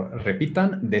 Breakfast. So,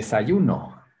 repitan,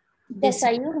 desayuno.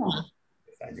 Desayuno.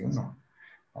 Desayuno.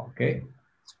 Ok.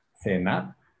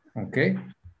 Cena. Ok.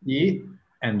 Y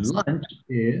and lunch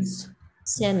is.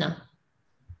 Cena.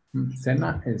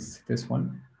 Cena is this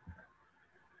one.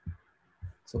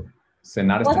 So,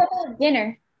 cenar What is. about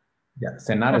dinner? Yeah,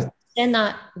 cenar is.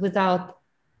 Cena without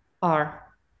R.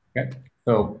 Okay.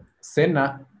 So,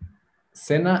 cena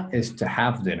is to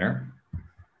have dinner.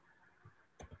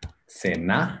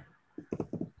 Cena.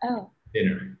 Oh.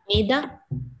 Dinner. Comida.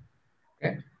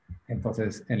 Okay.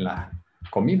 Entonces, en la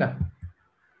comida.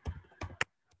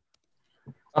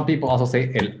 Some people also say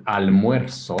el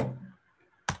almuerzo.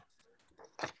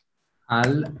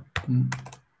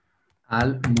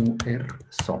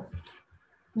 Almuerzo.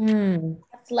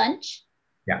 That's lunch.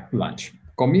 Yeah, lunch.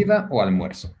 Comida o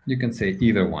almuerzo. You can say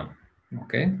either one.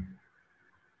 Okay.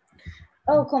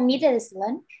 Oh, comida is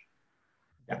lunch?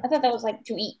 Yeah. I thought that was like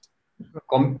to eat.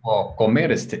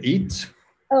 Comer is to eat.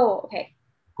 Oh, okay.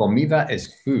 Comida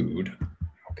is food.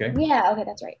 Okay. Yeah, okay,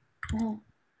 that's right.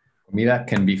 Comida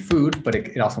can be food, but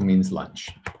it also means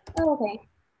lunch. Oh, okay.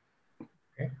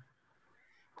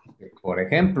 Okay. Por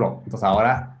ejemplo, entonces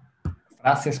ahora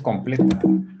frases completas.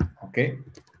 Ok.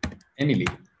 Emily,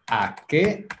 ¿a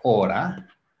qué hora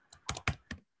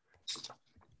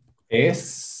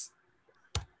es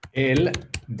el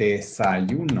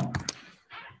desayuno?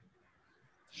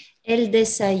 El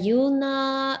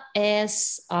desayuno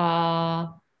es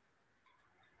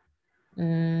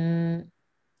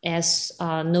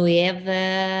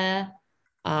 9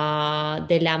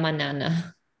 de la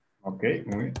mañana. Ok,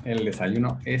 muy bien. El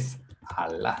desayuno es a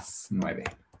las 9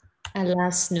 A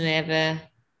las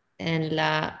 9 de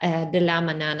la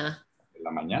mañana. de la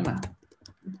mañana.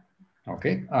 Ok,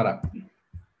 ahora,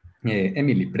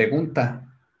 Emily, pregunta,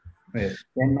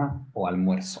 ¿cena o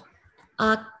almuerzo?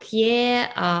 ¿A qué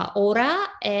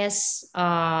hora es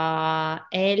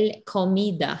el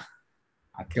comida?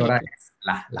 ¿A qué hora es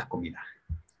la comida?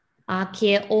 ¿A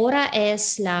qué hora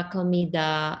es la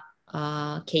comida,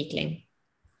 Caitlin?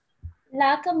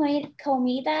 La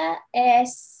comida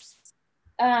es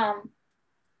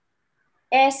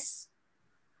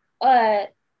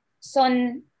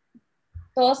son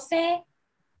 12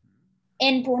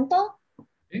 en punto.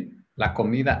 ¿Sí? La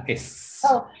comida es.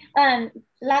 Oh,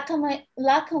 la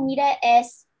comida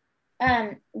es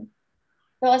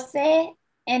 12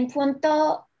 en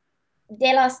punto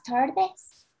de las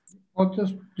tardes. Or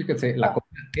just, you could say, la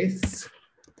comida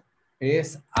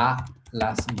es a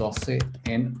las 12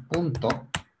 en punto.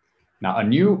 Now, a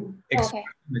new expression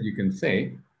that you can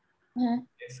say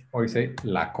is, or you say,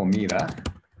 la comida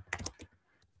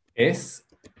es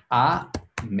a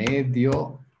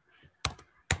mediodía.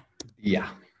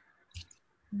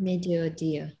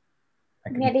 Mediodía.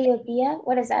 Mediodía,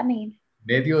 what does that mean?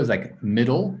 Medio is like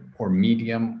middle or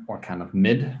medium or kind of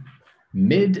midday.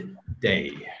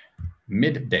 Midday.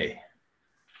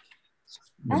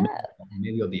 Oh.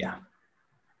 Mediodía.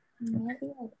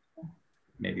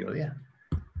 Mediodía.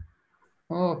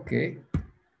 Ok,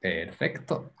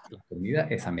 perfecto. La comida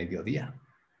es a mediodía.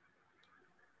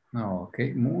 Ok,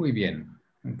 muy bien.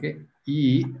 Ok,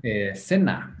 y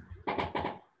cena.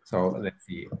 So let's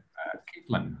see.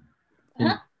 Caitlin, can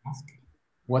you ask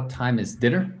what time is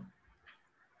dinner?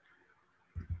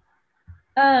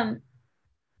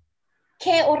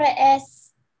 ¿Qué hora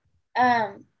es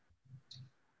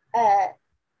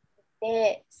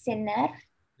de cenar?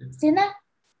 ¿Cena?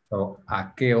 So,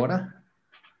 ¿a qué hora?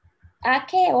 ¿A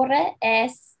qué hora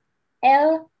es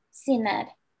el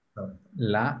cenar? So,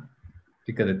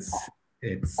 because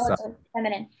it's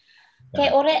feminine.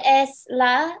 ¿Qué hora es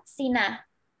la cena?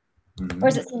 Or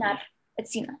is it cenar?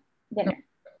 It's cena. Dinner.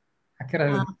 ¿A qué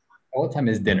hora? What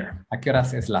time is dinner? ¿A qué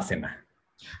horas es la cena?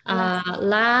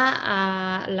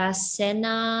 La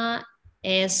cena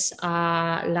es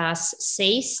a las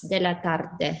 6 de la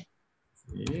tarde.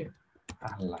 Sí,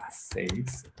 a las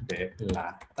 6 de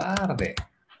la tarde.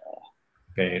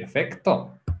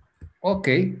 Perfecto. Ok,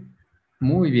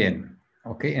 muy bien.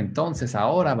 Ok, entonces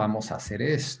ahora vamos a hacer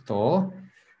esto.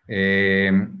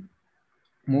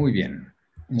 Muy bien,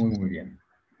 muy bien.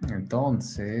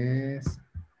 Entonces,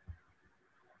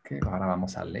 ok, ahora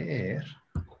vamos a leer.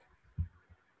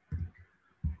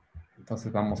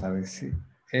 Entonces vamos a decir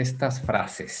estas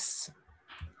frases.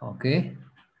 Ok.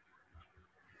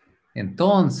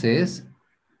 Entonces,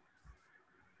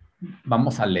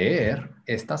 vamos a leer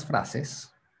estas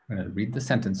frases. I'm going to read the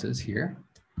sentences here.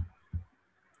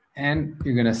 And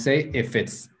you're going to say if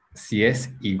it's, si es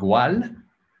igual,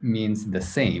 means the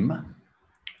same,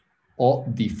 o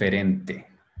diferente.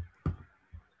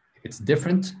 It's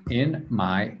different in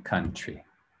my country.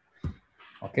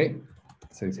 Okay,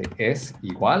 so you say es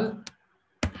igual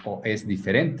o es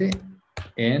diferente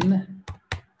en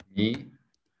mi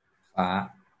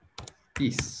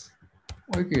país.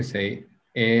 Or you can say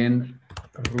en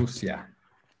Rusia.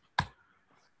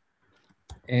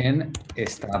 En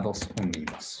Estados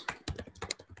Unidos.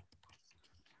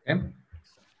 Okay.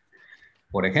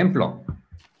 Por ejemplo,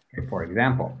 okay, for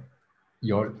example,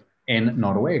 en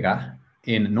Noruega,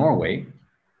 en Norway,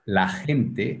 la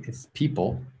gente es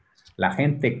people, la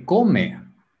gente come,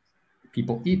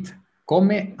 people eat,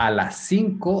 come a las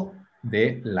 5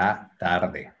 de la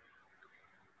tarde.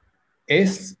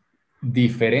 Es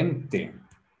diferente,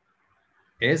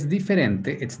 it's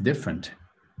different,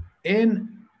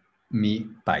 en mi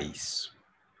país.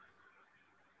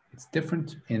 It's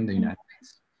different in the United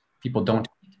States. People don't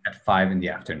eat at 5 in the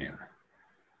afternoon.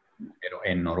 Pero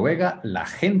en Noruega, la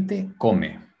gente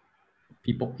come.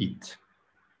 People eat.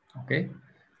 ¿Ok?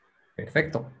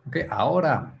 Perfecto. Ok,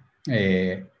 ahora,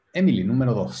 Emily,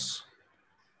 número 2.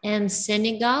 En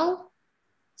Senegal,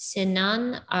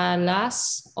 cenan a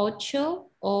las 8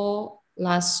 o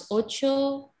las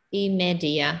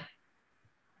 8:30.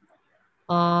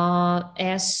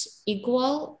 Es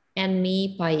igual en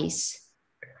mi país.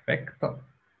 Perfecto.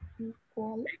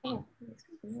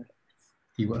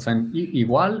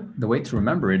 Igual, the way to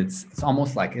remember it, it's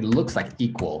almost like, it looks like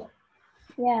equal.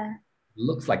 Yeah. It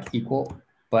looks like equal,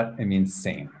 but it means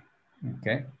same.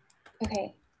 Okay.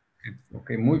 Okay.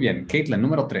 Ok, muy bien. Caitlin,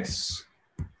 número 3.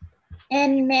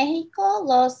 En México,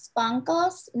 los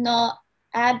bancos no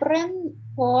abren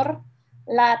por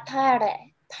la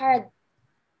tarde. Tarde.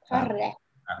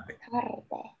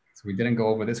 So we didn't go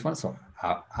over this one. So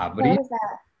abrir. What is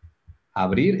that?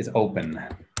 Abrir is open.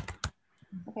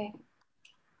 Okay.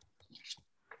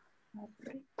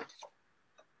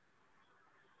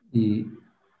 Y,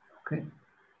 okay.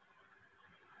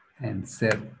 And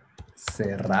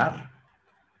cerrar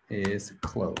is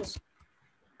close.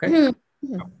 Okay.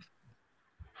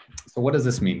 So what does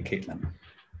this mean, Caitlin?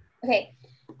 Okay.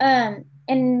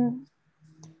 In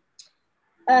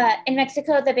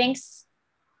Mexico, the banks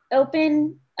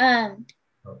open.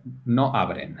 No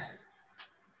abren.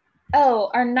 Oh,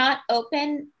 are not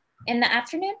open in the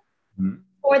afternoon?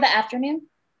 Or the afternoon?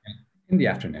 In the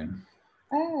afternoon.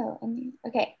 Oh,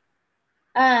 okay.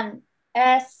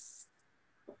 Es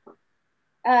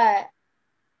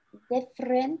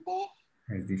diferente.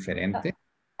 Es diferente.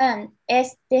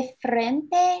 es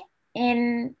diferente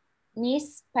en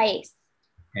mis país.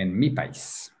 En mi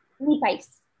país. Mi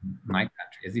país. My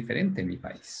country. Es diferente en mi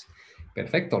país.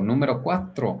 Perfecto. Número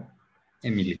 4,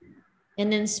 Emily.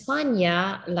 En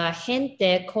España, la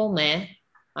gente come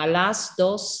a las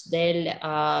 2 del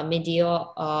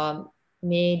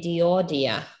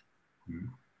mediodía.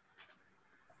 Mm.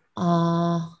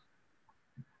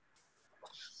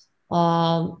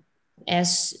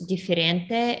 Es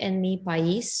diferente en mi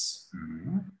país.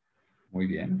 Muy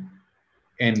bien.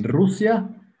 En Rusia,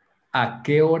 ¿a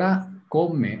qué hora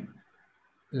come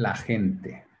la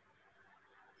gente?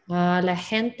 La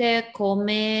gente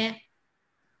come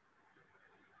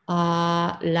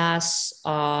a las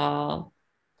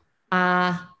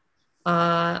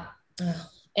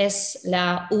es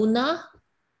la una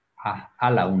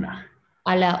A la 1.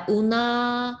 a la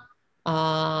una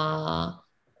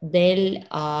del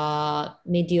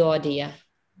mediodía.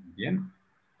 Bien.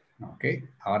 Ok.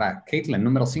 Ahora, Caitlin,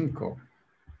 número 5.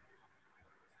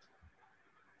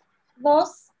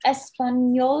 Los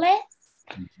españoles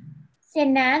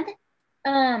cenan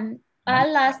a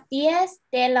las 10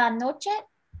 de la noche.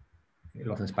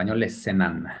 Los españoles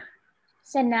cenan.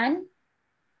 Cenan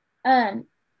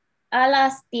a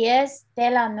las 10 de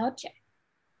la noche.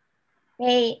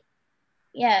 They,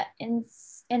 in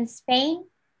Spain,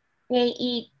 they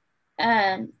eat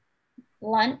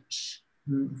lunch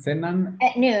Cenan.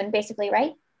 at noon, basically,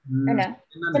 right? Or no?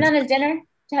 Cenan is dinner,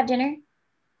 to have dinner?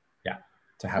 Yeah,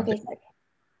 to have Okay, dinner.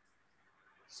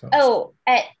 So, oh,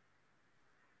 at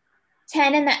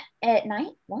 10 at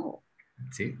night? Whoa.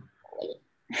 sí.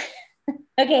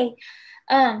 Okay.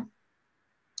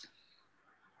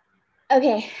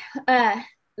 Okay.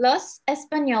 Los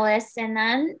españoles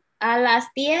cenan a las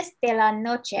 10 de la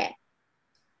noche.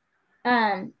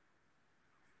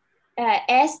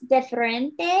 Es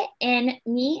diferente en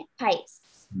mi país.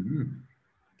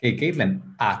 Ok,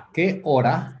 Caitlin, ¿a qué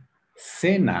hora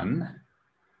cenan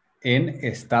en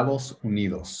Estados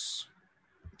Unidos?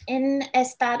 En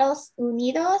Estados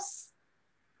Unidos,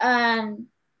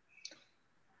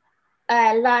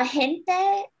 la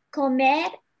gente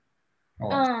comer,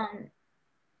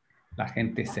 La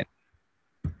gente cena.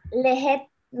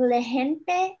 la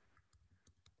gente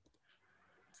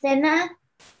cena,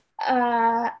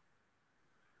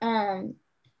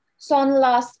 son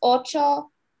las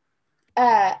 8,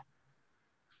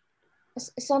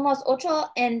 son las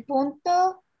 8 en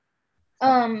punto.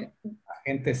 La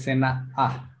gente cena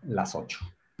a las 8.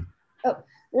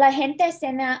 La gente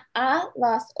cena a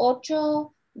las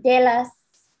 8 de la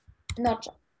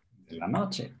noche. De la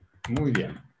noche. Muy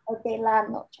bien. O de la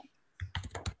noche.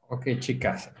 Okay,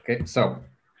 chicas. Okay, so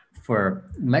for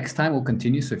next time we'll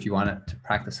continue. So if you want to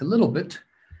practice a little bit,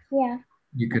 Yeah.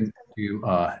 you can do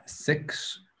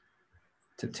 6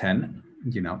 to 10,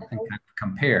 you know, and kind of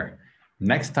compare.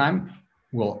 Next time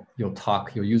you'll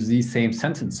use these same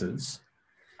sentences,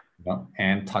 you know,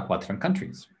 and talk about different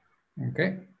countries.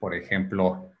 Okay. Por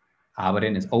ejemplo,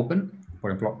 abren is open.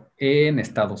 Por ejemplo, en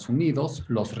Estados Unidos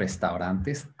los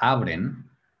restaurantes abren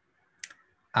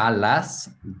a las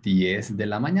 10 de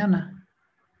la mañana.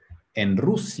 En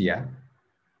Rusia,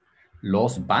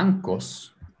 los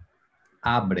bancos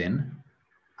abren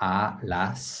a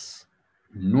las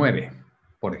 9,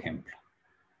 por ejemplo.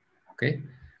 Okay?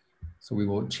 So we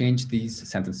will change these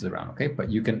sentences around, okay? But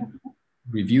you can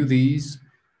review these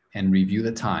and review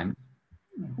the time,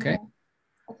 okay?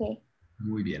 Okay.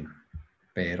 Muy bien.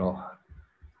 Pero,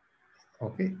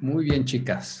 okay, muy bien,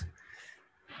 chicas.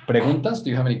 ¿Preguntas? Do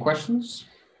you have any questions?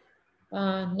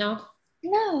 No.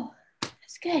 No,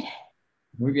 that's good.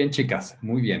 Muy bien, chicas.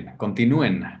 Muy bien.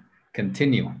 Continúen.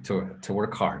 Continue to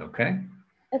work hard, okay?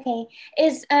 Okay.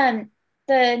 Is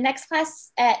the next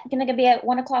class gonna be at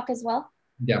 1 o'clock as well?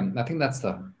 Yeah, I think that's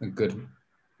a good.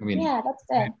 I mean, yeah, that's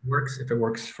good. If it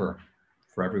works for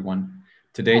everyone.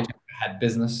 Today I had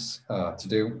business to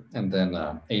do, and then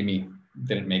Amy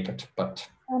didn't make it, but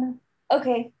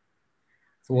Okay.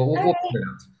 so we'll All figure it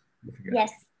out. We'll figure it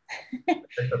Yes.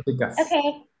 out. Chicas.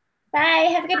 Okay. Bye.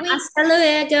 Have a good week. Hasta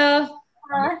luego.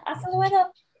 Hasta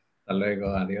luego. Hasta luego.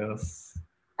 Adiós.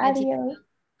 Adiós.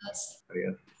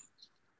 Adiós.